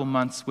for a couple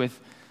months with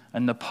a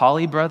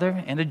Nepali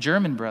brother and a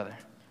German brother.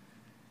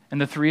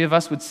 And the three of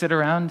us would sit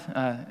around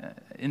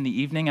in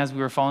the evening as we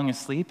were falling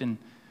asleep and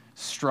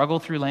struggle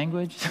through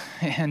language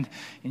and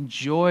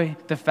enjoy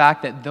the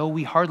fact that though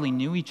we hardly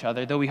knew each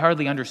other, though we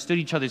hardly understood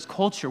each other's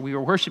culture, we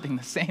were worshiping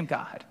the same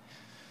God.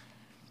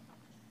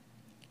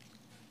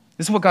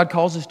 This is what God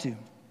calls us to.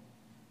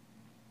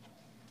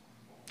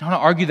 I want to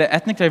argue that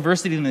ethnic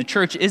diversity in the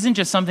church isn't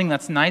just something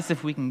that's nice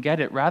if we can get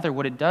it. Rather,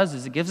 what it does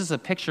is it gives us a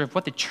picture of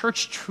what the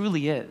church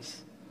truly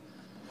is.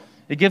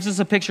 It gives us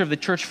a picture of the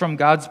church from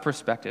God's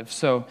perspective.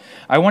 So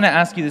I want to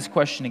ask you this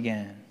question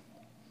again.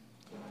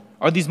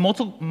 Are these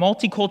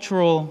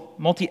multicultural,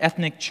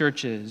 multi-ethnic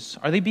churches,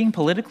 are they being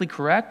politically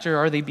correct or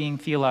are they being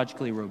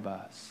theologically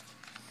robust?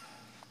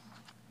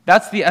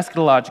 That's the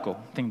eschatological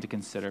thing to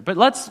consider. But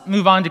let's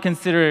move on to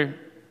consider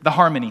the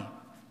harmony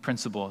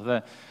principle,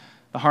 the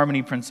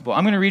harmony principle.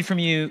 I'm going to read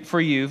for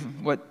you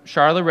what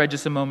Charla read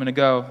just a moment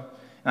ago.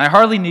 And I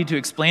hardly need to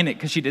explain it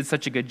because she did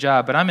such a good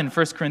job. But I'm in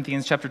 1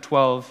 Corinthians chapter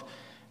 12,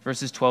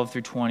 verses 12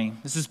 through 20.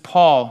 This is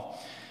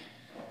Paul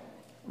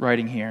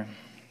writing here.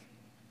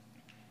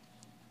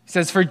 He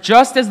says, "For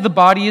just as the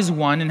body is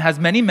one and has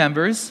many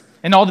members,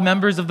 and all the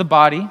members of the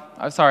body,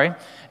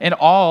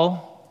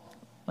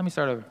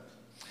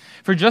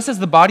 For just as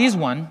the body is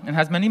one and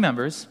has many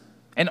members,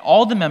 and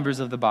all the members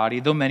of the body,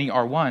 though many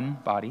are one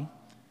body,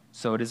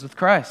 so it is with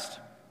Christ.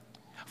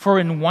 For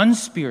in one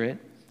Spirit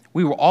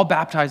we were all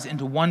baptized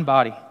into one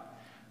body,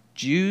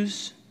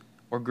 Jews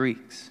or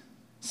Greeks,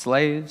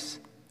 slaves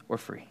or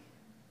free.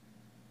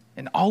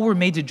 And all were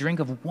made to drink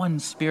of one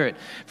Spirit.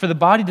 For the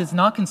body does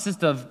not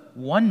consist of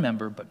one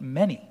member, but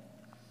many.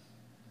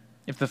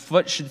 If the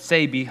foot should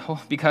say,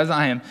 because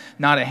I am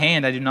not a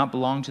hand, I do not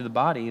belong to the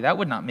body, that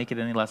would not make it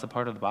any less a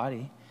part of the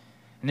body.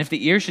 And if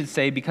the ear should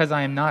say, because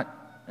I am not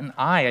an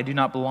eye, I do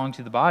not belong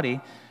to the body,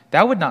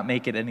 that would not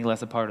make it any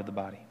less a part of the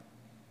body.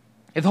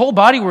 If the whole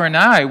body were an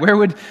eye, where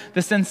would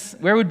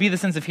be the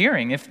sense of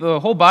hearing? If the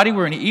whole body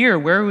were an ear,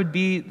 where would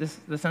be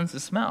the sense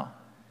of smell?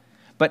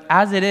 But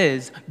as it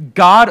is,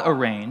 God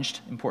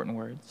arranged, important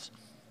words,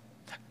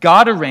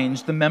 God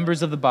arranged the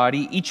members of the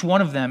body, each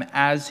one of them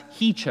as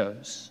he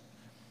chose.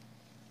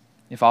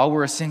 If all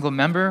were a single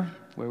member,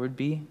 where would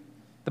be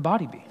the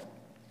body be?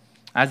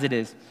 As it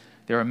is,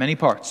 there are many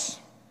parts,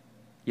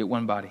 yet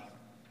one body.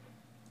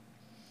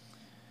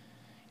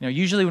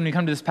 Usually when we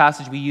come to this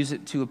passage, we use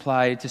it to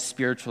apply to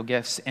spiritual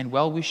gifts, and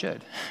well, we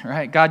should,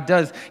 right? God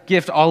does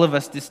gift all of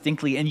us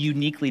distinctly and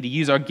uniquely to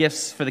use our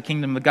gifts for the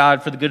kingdom of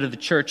God, for the good of the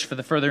church, for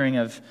the furthering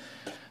of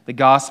the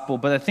gospel.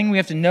 But the thing we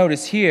have to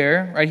notice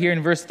here, right here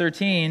in verse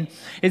 13,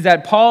 is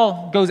that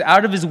Paul goes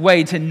out of his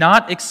way to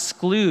not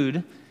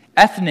exclude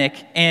ethnic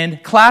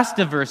and class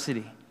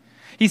diversity.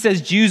 He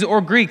says Jews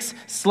or Greeks,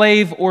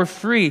 slave or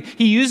free.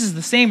 He uses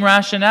the same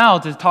rationale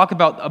to talk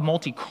about a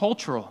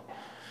multicultural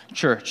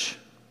church,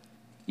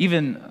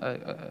 even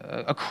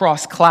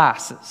across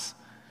classes,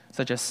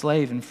 such as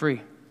slave and free.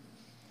 And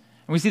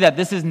we see that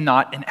this is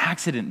not an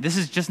accident. This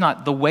is just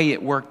not the way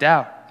it worked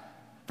out.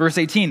 Verse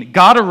 18,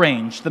 God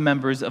arranged the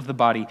members of the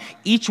body,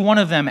 each one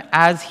of them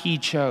as he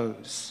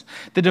chose.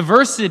 The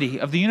diversity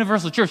of the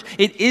universal church,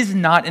 it is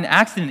not an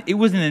accident. It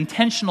was an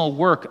intentional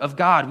work of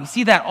God. We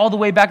see that all the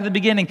way back at the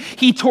beginning.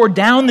 He tore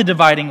down the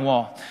dividing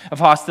wall of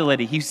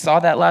hostility. He saw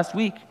that last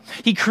week.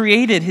 He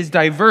created his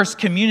diverse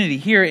community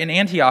here in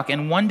Antioch.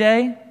 And one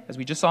day, as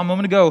we just saw a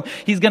moment ago,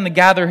 he's going to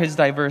gather his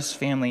diverse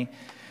family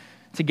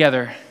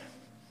together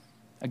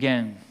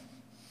again.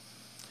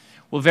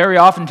 We'll very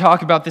often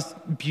talk about this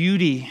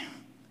beauty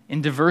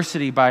in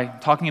diversity by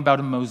talking about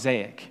a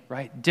mosaic,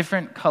 right?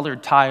 Different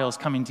colored tiles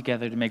coming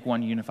together to make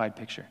one unified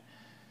picture.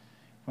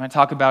 We might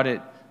talk about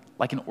it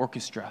like an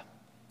orchestra.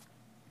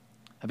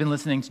 I've been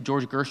listening to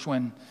George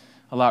Gershwin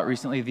a lot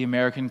recently, the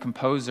American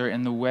composer,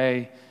 and the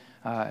way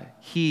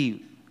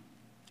he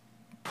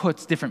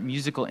puts different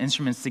musical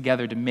instruments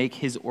together to make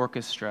his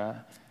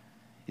orchestra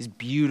is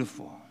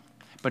beautiful.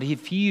 But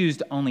if he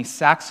used only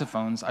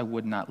saxophones, I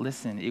would not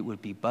listen. It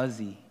would be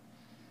buzzy.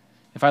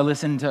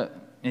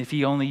 If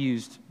he only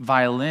used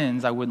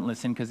violins, I wouldn't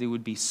listen because it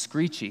would be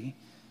screechy.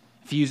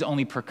 If he used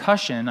only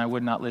percussion, I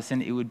would not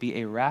listen. It would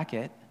be a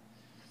racket.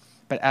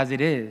 But as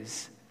it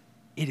is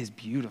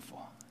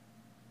beautiful.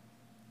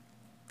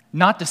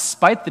 Not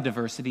despite the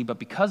diversity, but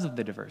because of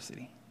the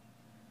diversity.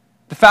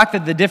 The fact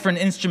that the different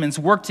instruments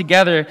work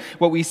together,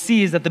 what we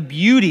see is that the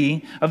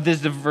beauty of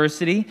this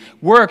diversity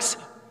works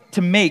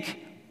to make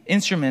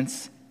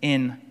instruments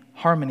in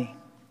harmony.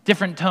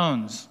 Different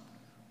tones,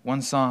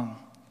 one song.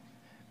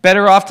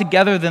 Better off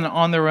together than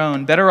on their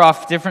own. Better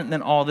off different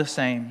than all the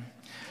same.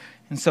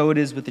 And so it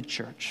is with the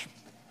church.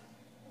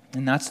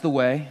 And that's the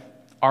way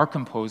our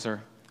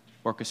composer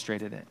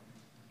orchestrated it.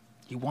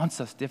 He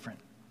wants us different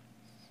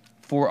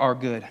for our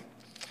good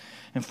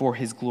and for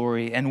his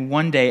glory. And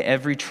one day,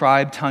 every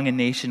tribe, tongue, and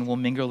nation will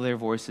mingle their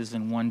voices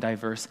in one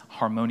diverse,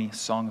 harmonious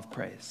song of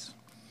praise.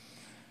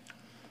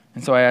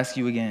 And so I ask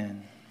you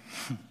again,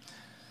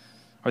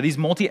 are these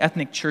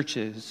multi-ethnic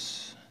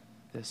churches,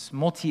 this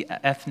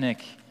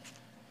multi-ethnic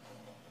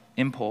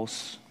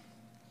impulse,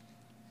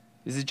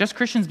 is it just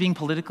Christians being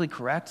politically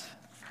correct?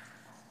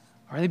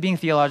 Or are they being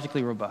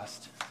theologically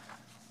robust?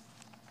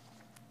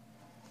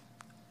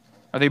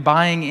 Are they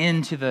buying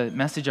into the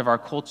message of our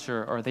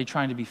culture, or are they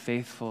trying to be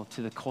faithful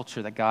to the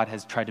culture that God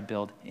has tried to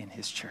build in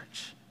his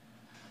church?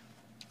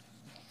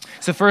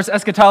 So first,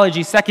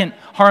 eschatology. Second,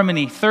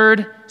 harmony.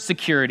 Third,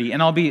 security.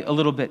 And I'll be a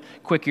little bit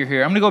quicker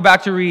here. I'm going to go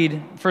back to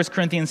read 1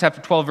 Corinthians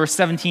chapter 12, verse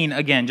 17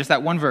 again, just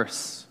that one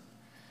verse.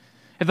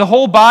 If the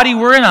whole body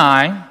were an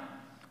eye,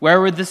 where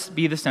would this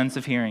be the sense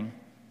of hearing?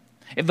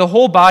 If the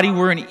whole body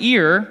were an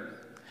ear,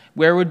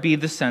 where would be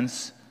the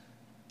sense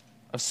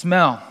of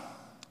smell?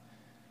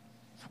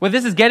 What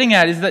this is getting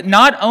at is that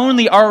not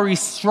only are we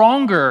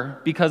stronger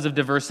because of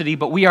diversity,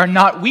 but we are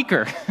not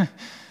weaker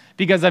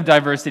because of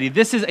diversity.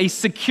 This is a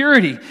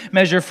security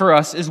measure for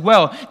us as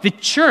well. The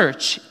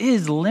church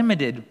is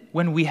limited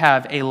when we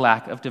have a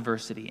lack of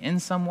diversity in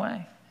some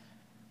way.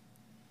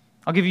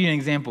 I'll give you an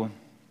example.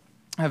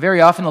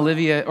 Very often I'll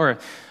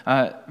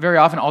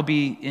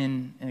be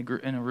in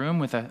a room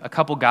with a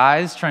couple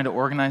guys trying to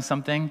organize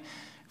something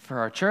for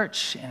our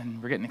church,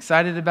 and we're getting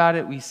excited about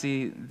it. We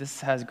see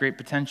this has great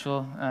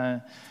potential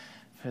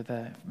for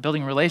the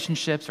building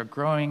relationships or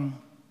growing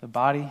the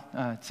body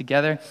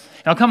together.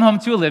 And I'll come home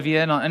to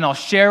Olivia, and I'll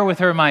share with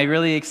her my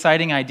really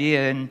exciting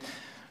idea, and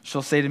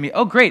she'll say to me,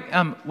 "Oh, great,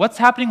 what's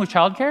happening with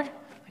childcare?"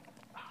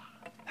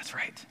 That's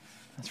right,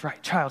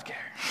 childcare.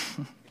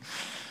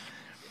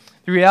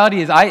 The reality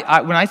is,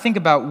 when I think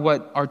about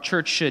what our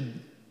church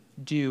should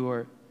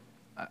do,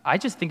 I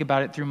just think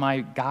about it through my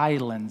guy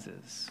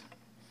lenses.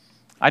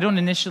 I don't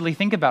initially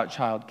think about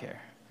childcare.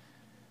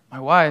 My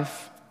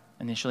wife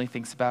initially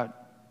thinks about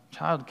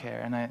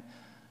childcare, and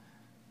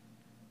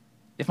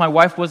if my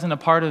wife wasn't a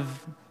part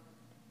of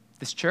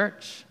this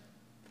church,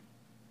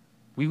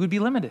 we would be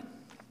limited.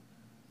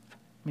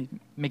 Let me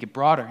make it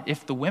broader.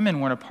 If the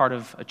women weren't a part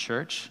of a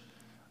church,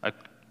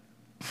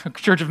 a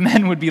church of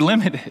men would be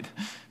limited,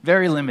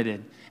 very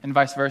limited, and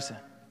vice versa.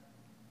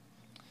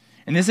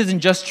 And this isn't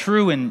just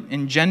true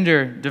in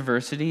gender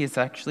diversity, it's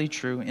actually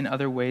true in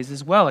other ways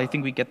as well. I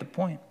think we get the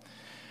point.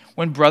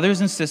 When brothers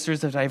and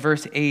sisters of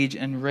diverse age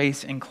and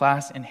race and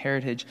class and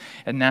heritage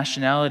and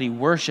nationality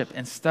worship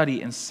and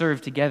study and serve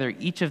together,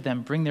 each of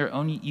them bring their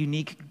own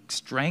unique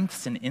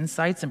strengths and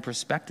insights and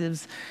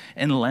perspectives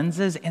and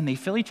lenses, and they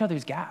fill each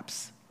other's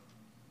gaps.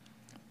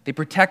 They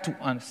protect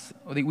us.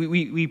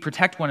 We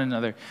protect one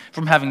another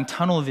from having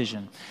tunnel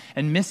vision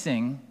and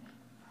missing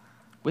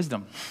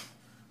wisdom.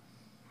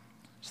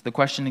 So the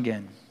question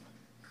again,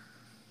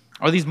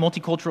 are these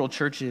multicultural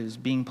churches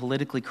being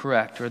politically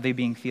correct, or are they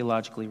being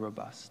theologically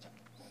robust?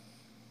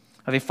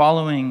 Are they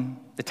following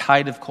the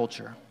tide of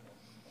culture,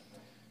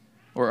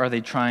 or are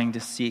they trying to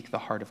seek the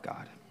heart of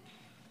God?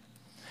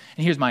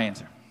 And here's my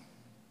answer.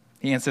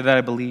 The answer that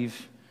I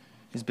believe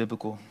is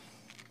biblical.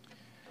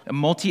 A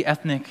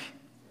multi-ethnic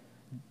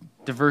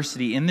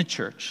diversity in the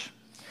church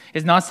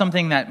is not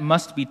something that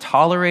must be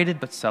tolerated,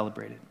 but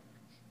celebrated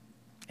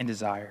and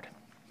desired.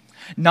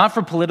 Not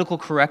for political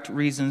correct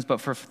reasons, but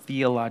for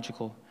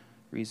theological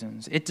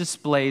reasons. It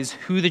displays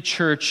who the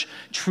church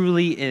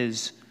truly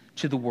is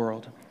to the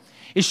world.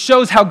 It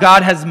shows how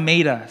God has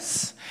made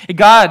us.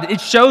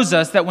 It shows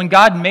us that when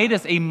God made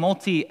us a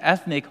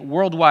multi-ethnic,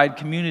 worldwide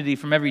community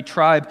from every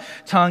tribe,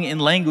 tongue, and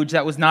language,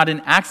 that was not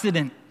an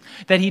accident,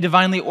 that he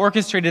divinely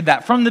orchestrated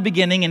that from the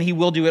beginning, and he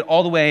will do it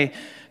all the way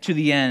to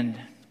the end.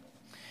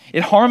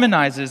 It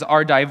harmonizes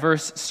our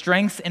diverse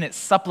strengths, and it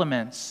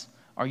supplements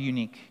our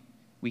unique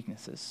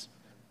weaknesses.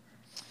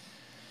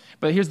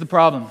 But here's the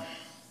problem.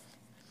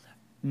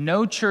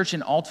 No church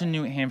in Alton,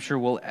 New Hampshire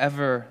will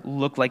ever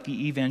look like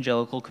the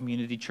Evangelical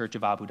Community Church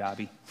of Abu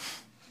Dhabi.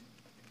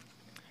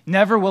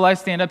 Never will I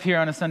stand up here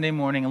on a Sunday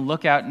morning and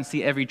look out and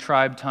see every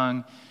tribe,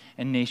 tongue,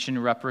 and nation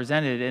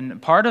represented.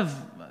 And part of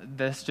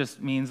this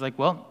just means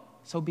well,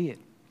 so be it.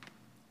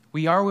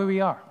 We are where we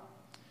are.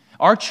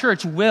 Our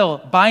church will,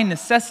 by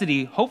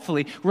necessity,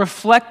 hopefully,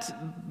 reflect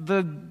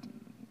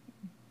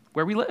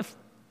where we live.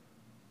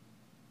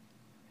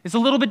 It's a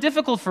little bit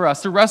difficult for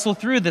us to wrestle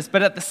through this,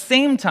 but at the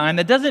same time,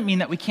 that doesn't mean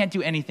that we can't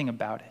do anything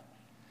about it.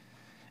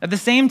 At the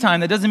same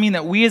time, that doesn't mean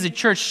that we as a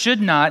church should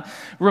not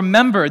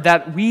remember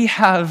that we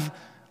have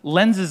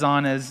lenses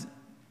on as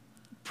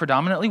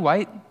predominantly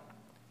white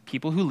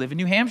people who live in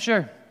New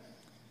Hampshire.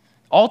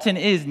 Alton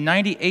is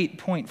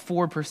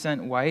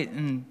 98.4% white,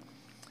 and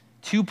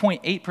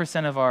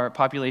 2.8% of our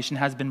population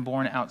has been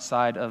born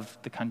outside of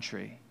the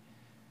country.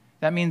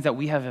 That means that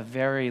we have a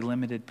very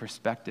limited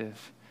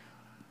perspective.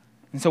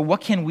 And so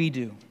what can we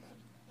do?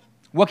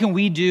 What can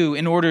we do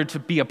in order to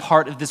be a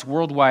part of this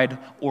worldwide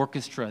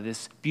orchestra,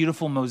 this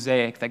beautiful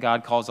mosaic that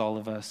God calls all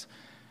of us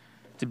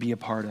to be a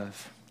part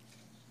of?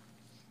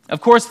 Of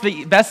course,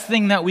 the best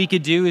thing that we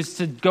could do is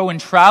to go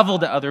and travel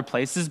to other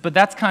places, but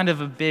that's kind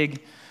of a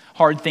big,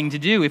 hard thing to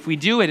do. If we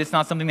do it, it's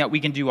not something that we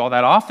can do all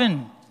that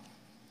often.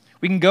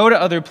 We can go to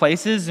other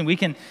places, and we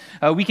can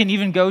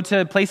even go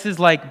to places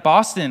like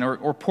Boston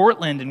or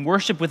Portland and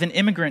worship with an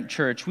immigrant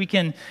church. We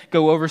can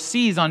go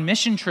overseas on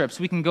mission trips.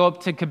 We can go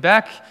up to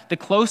Quebec, the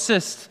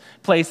closest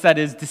place that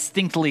is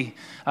distinctly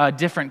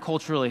different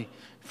culturally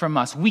from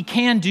us. We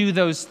can do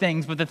those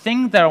things, but the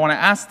thing that I want to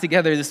ask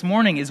together this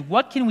morning is,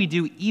 what can we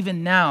do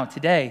even now,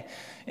 today,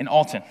 in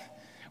Alton?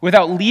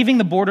 Without leaving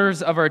the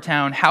borders of our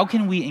town, how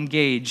can we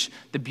engage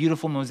the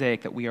beautiful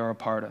mosaic that we are a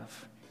part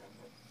of?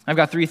 I've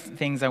got three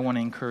things I want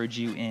to encourage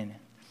you in.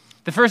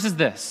 The first is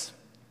this: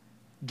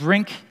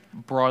 drink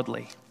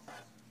broadly.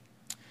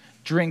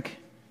 Drink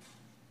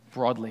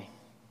broadly.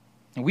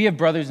 And we have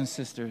brothers and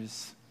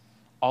sisters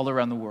all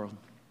around the world,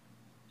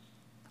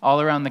 all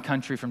around the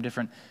country, from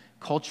different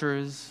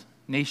cultures,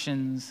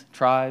 nations,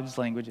 tribes,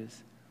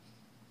 languages.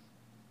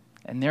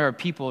 And there are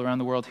people around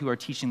the world who are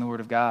teaching the Word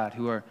of God,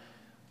 who are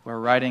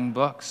writing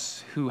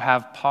books, who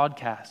have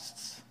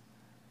podcasts.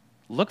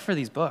 Look for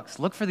these books.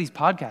 Look for these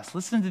podcasts.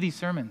 Listen to these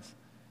sermons.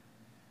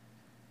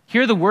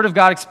 Hear the Word of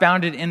God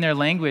expounded in their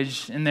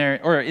language, from their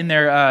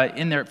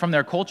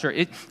culture,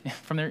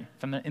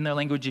 in their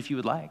language, if you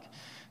would like,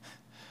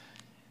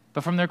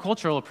 but from their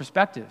cultural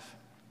perspective.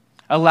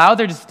 Allow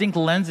their distinct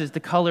lenses to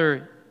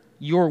color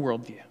your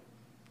worldview.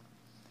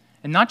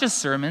 And not just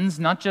sermons,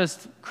 not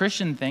just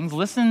Christian things.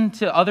 Listen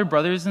to other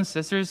brothers and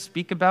sisters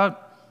speak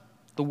about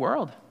the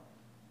world.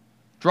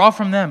 Draw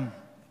from them.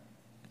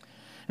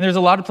 And there's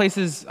a lot of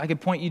places I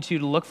could point you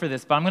to look for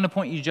this, but I'm going to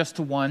point you just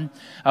to one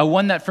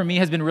that for me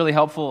has been really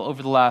helpful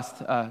over the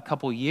last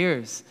couple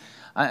years.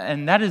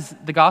 And that is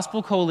the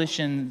Gospel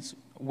Coalition's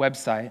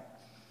website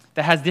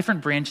that has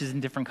different branches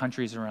in different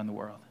countries around the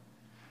world.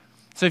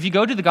 So if you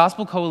go to the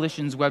Gospel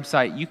Coalition's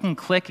website, you can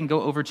click and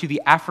go over to the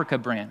Africa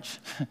branch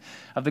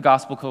of the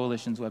Gospel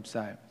Coalition's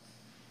website.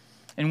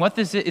 And what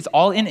this is, it's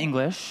all in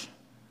English,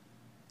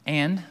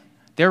 and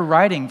they're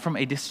writing from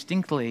a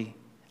distinctly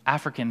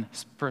African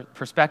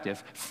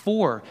perspective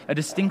for a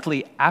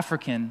distinctly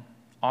African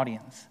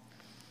audience.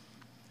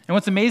 And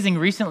what's amazing,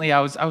 recently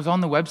I was on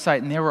the website,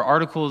 and there were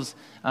articles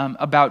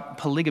about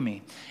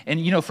polygamy.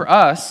 And for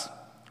us,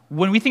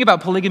 When we think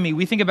about polygamy,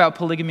 we think about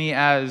polygamy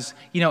as,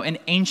 an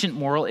ancient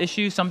moral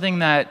issue, something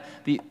that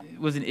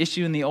was an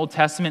issue in the Old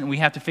Testament, and we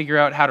have to figure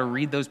out how to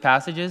read those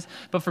passages.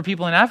 But for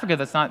people in Africa,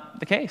 that's not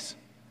the case.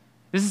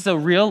 This is a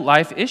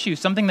real-life issue,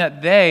 something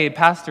that they,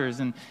 pastors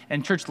and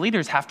church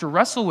leaders, have to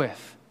wrestle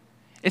with.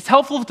 It's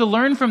helpful to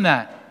learn from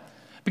that,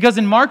 because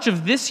in March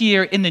of this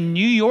year, in the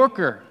New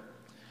Yorker,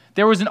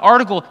 there was an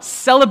article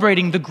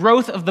celebrating the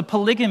growth of the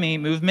polygamy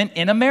movement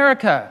in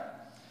America.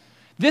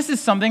 This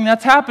is something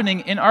that's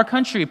happening in our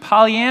country.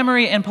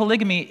 Polyamory and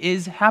polygamy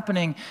is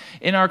happening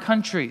in our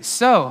country.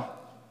 So,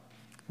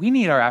 we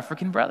need our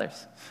African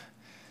brothers.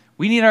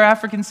 We need our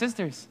African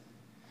sisters.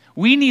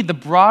 We need the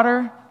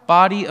broader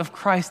body of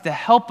Christ to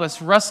help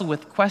us wrestle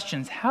with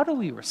questions. How do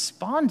we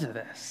respond to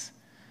this?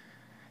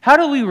 How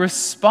do we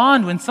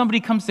respond when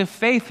somebody comes to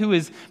faith who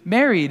is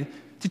married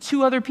to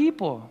two other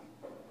people?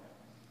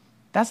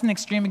 That's an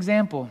extreme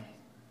example,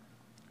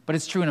 but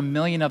it's true in a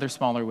million other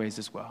smaller ways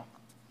as well.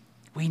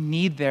 We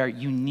need their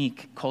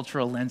unique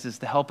cultural lenses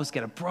to help us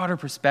get a broader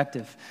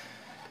perspective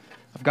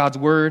of God's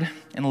word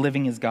and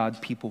living as God's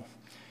people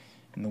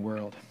in the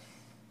world.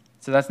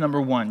 So that's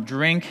number one,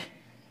 drink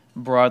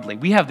broadly.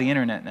 We have the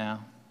internet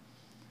now.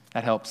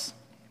 That helps.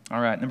 All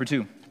right, number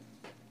two,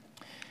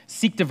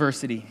 seek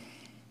diversity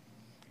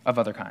of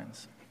other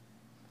kinds.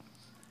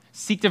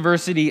 Seek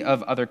diversity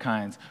of other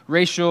kinds.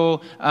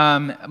 Racial,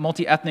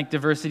 multi-ethnic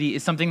diversity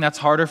is something that's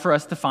harder for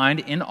us to find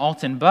in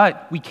Alton,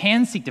 but we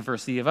can seek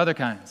diversity of other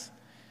kinds.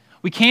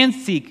 We can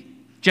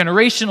seek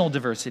generational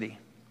diversity.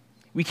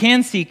 We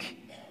can seek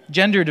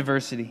gender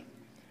diversity.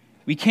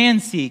 We can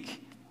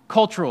seek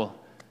cultural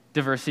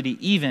diversity,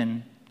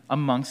 even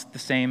amongst the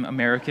same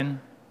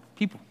American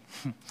people.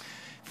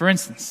 For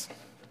instance,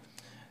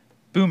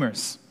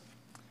 boomers.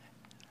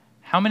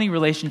 How many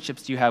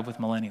relationships do you have with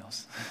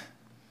millennials?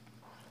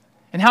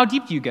 And how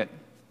deep do you get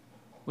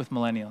with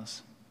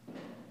millennials?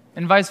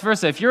 And vice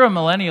versa. If you're a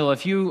millennial,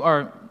 if you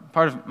are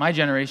part of my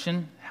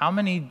generation, how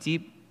many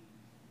deep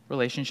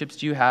relationships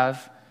do you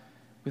have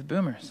with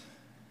boomers?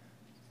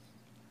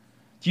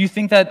 Do you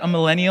think that a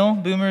millennial,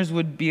 boomers,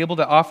 would be able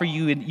to offer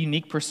you a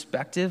unique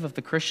perspective of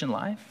the Christian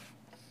life?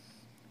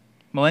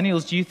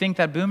 Millennials, do you think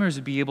that boomers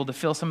would be able to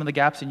fill some of the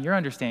gaps in your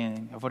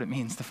understanding of what it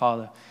means to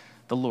follow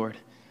the Lord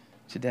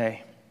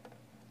today?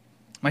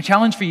 My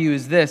challenge for you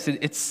is this.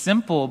 It's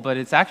simple, but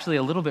it's actually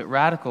a little bit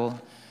radical.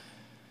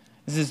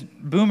 This is,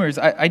 boomers,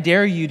 I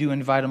dare you to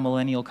invite a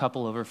millennial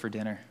couple over for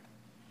dinner,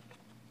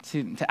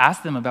 to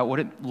ask them about what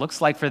it looks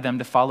like for them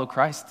to follow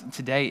Christ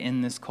today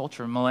in this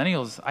culture.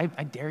 Millennials, I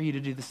dare you to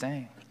do the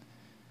same.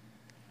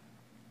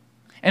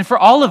 And for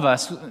all of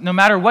us, no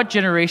matter what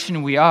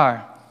generation we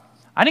are,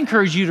 I'd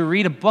encourage you to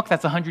read a book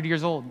that's 100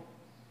 years old.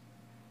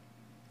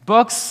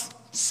 Books,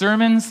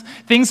 sermons,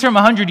 things from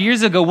 100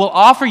 years ago will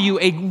offer you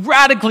a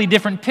radically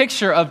different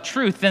picture of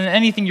truth than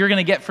anything you're going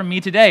to get from me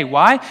today.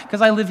 Why?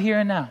 Because I live here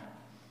and now.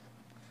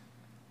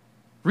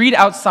 Read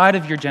outside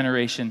of your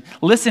generation.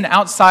 Listen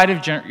outside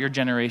of your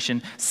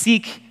generation.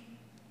 Seek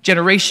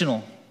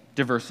generational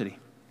diversity.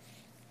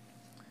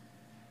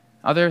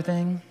 Other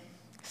thing,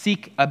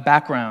 seek a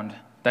background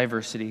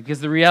diversity. Because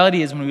the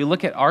reality is when we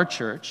look at our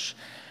church,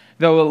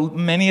 though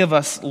many of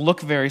us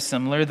look very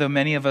similar, though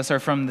many of us are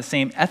from the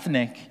same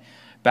ethnic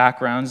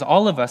backgrounds,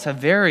 all of us have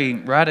very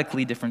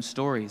radically different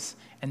stories,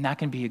 and that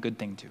can be a good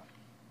thing too.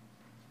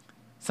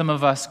 Some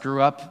of us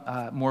grew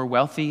up more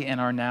wealthy and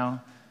are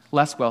now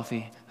less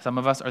wealthy. Some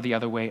of us are the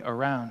other way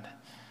around.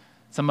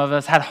 Some of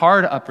us had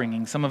hard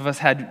upbringing. Some of us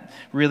had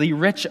really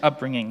rich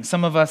upbringing.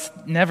 Some of us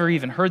never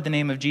even heard the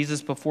name of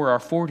Jesus before our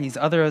 40s.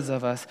 Others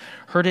of us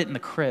heard it in the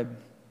crib.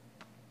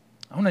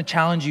 I want to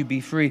challenge you, be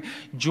free.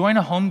 Join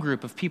a home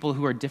group of people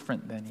who are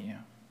different than you.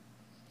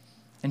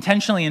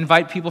 Intentionally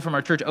invite people from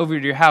our church over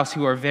to your house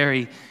who are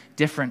very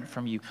different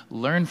from you.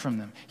 Learn from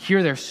them.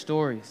 Hear their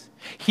stories.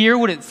 Hear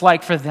what it's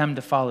like for them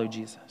to follow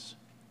Jesus.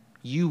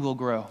 You will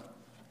grow,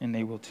 and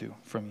they will too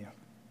from you.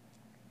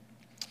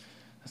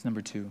 That's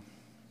number two.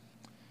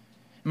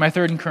 And my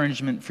third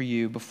encouragement for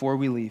you before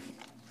we leave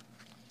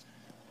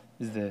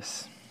is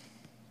this: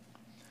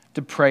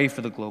 to pray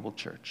for the global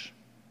church.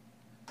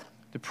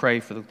 To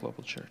pray for the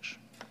global church.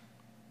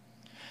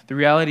 The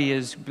reality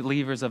is,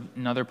 believers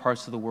in other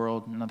parts of the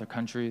world, in other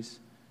countries,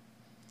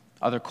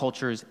 other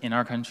cultures in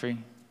our country,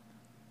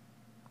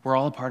 we're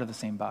all a part of the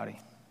same body.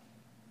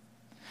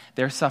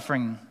 Their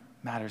suffering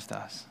matters to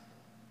us.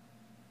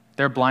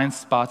 Their blind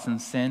spots in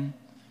sin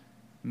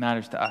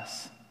matters to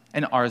us,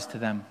 and ours to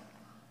them.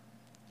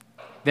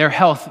 Their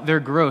health, their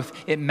growth,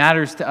 it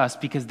matters to us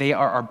because they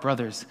are our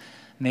brothers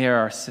and they are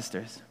our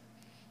sisters.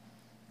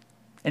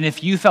 And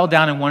if you fell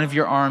down and one of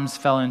your arms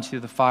fell into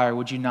the fire,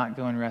 would you not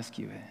go and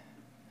rescue it?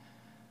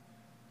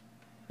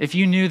 If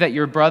you knew that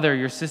your brother,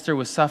 your sister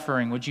was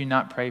suffering, would you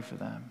not pray for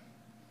them?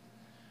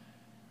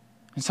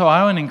 And so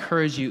I want to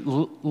encourage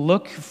you,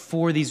 look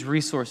for these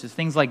resources,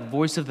 things like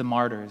Voice of the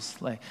Martyrs,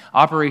 like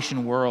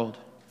Operation World.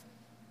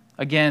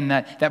 Again,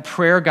 that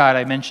prayer guide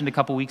I mentioned a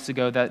couple weeks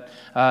ago that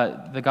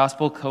the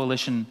Gospel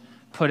Coalition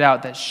put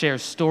out that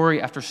shares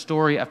story after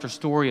story after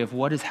story of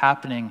what is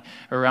happening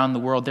around the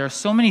world. There are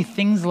so many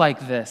things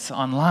like this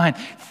online.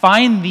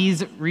 Find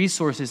these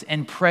resources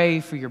and pray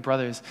for your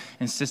brothers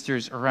and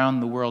sisters around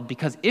the world,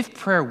 because if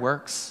prayer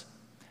works,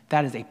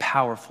 that is a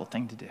powerful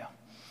thing to do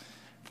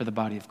for the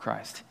body of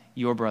Christ,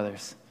 your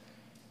brothers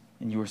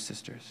and your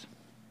sisters.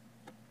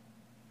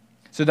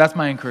 So that's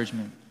my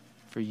encouragement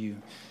for you.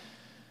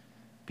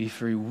 Be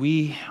free.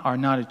 We are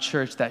not a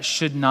church that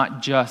should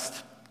not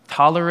just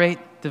tolerate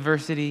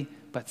diversity,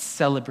 but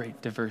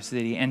celebrate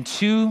diversity. And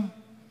to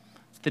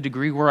the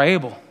degree we're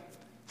able,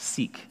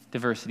 seek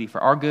diversity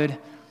for our good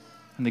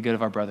and the good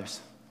of our brothers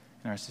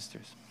and our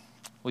sisters.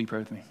 Will you pray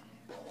with me?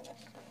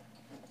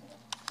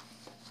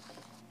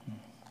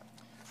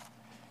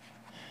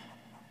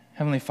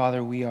 Heavenly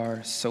Father, we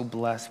are so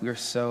blessed. We are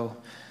so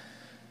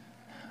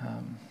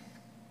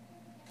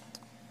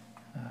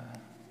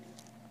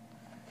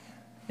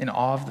in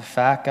awe of the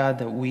fact, God,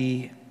 that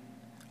we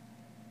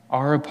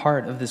are a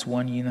part of this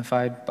one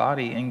unified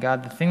body. And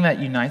God, the thing that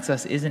unites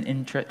us isn't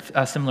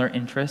similar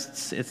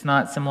interests. It's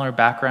not similar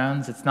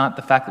backgrounds. It's not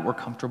the fact that we're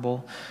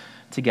comfortable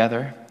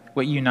together.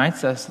 What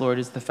unites us, Lord,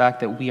 is the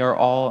fact that we are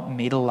all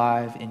made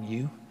alive in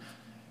you,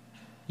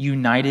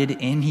 united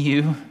in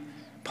you,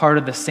 part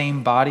of the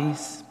same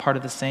bodies, part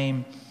of the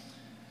same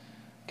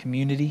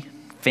community,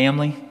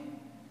 family.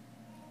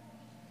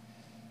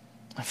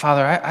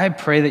 Father, I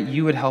pray that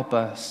you would help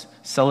us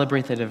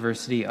celebrate the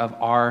diversity of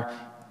our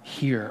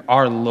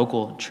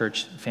local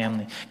church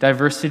family,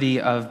 diversity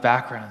of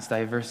backgrounds,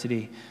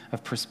 diversity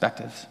of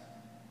perspectives.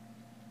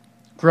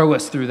 Grow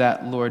us through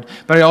that, Lord.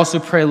 But I also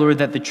pray, Lord,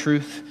 that the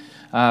truth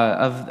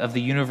of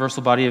the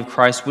universal body of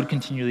Christ would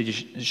continually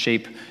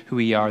shape who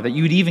we are, that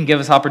you would even give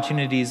us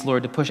opportunities,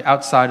 Lord, to push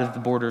outside of the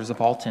borders of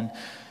Alton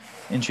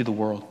into the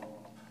world.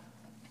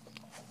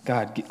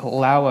 God,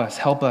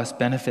 help us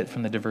benefit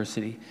from the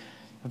diversity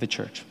of the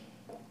church.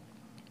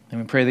 And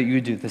we pray that you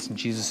would do this in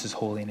Jesus'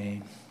 holy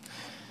name.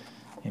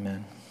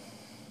 Amen.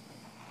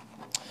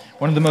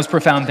 One of the most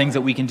profound things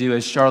that we can do,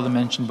 as Charlotte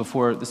mentioned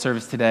before the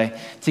service today,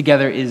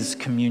 together is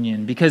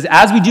communion. Because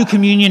as we do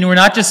communion, we're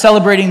not just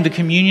celebrating the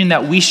communion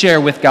that we share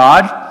with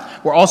God,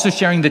 we're also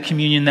sharing the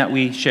communion that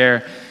we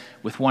share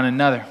with one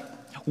another.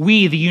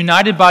 We, the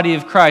united body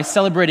of Christ,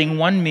 celebrating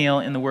one meal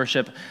in the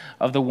worship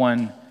of the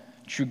one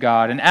true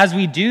God. And as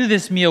we do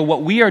this meal,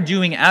 what we are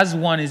doing as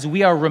one is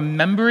we are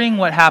remembering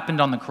what happened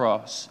on the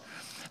cross.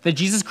 That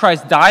Jesus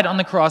Christ died on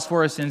the cross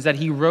for our sins, that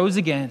he rose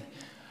again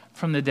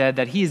from the dead,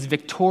 that he is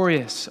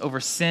victorious over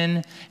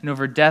sin and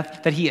over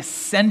death, that he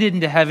ascended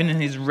into heaven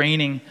and is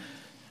reigning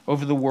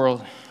over the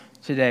world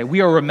today. We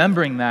are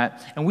remembering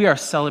that, and we are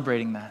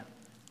celebrating that.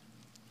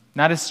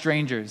 Not as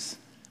strangers,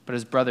 but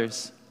as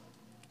brothers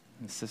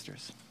and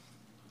sisters.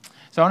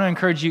 So I want to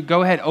encourage you,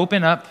 go ahead,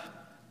 open up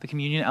the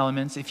communion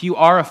elements. If you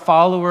are a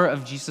follower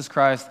of Jesus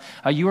Christ,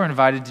 you are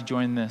invited to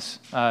join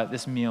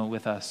this meal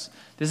with us.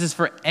 This is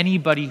for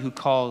anybody who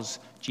calls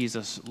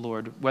Jesus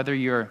Lord, whether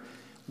you're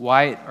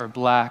white or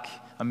black,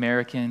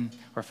 American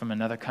or from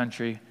another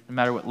country, no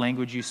matter what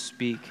language you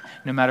speak,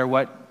 no matter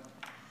what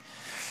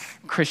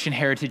Christian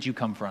heritage you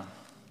come from.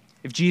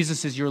 If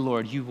Jesus is your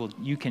Lord,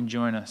 you can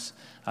join us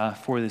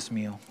for this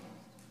meal.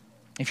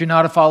 If you're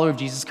not a follower of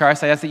Jesus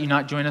Christ, I ask that you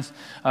not join us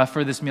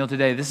for this meal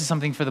today. This is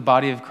something for the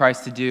body of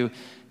Christ to do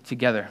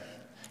together,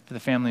 for the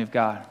family of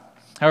God.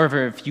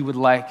 However, if you would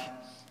like,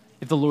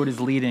 if the Lord is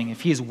leading,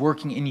 if he is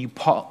working in you,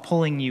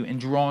 pulling you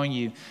and drawing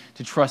you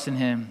to trust in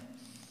him,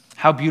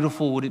 how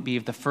beautiful would it be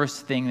if the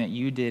first thing that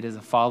you did as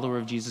a follower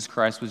of Jesus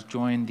Christ was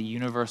join the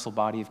universal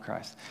body of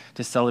Christ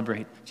to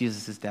celebrate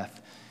Jesus'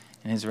 death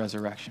and his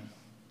resurrection.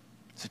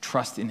 So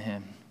trust in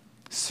him,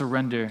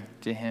 surrender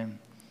to him,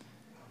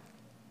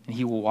 and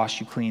he will wash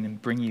you clean and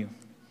bring you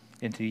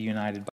into the united body.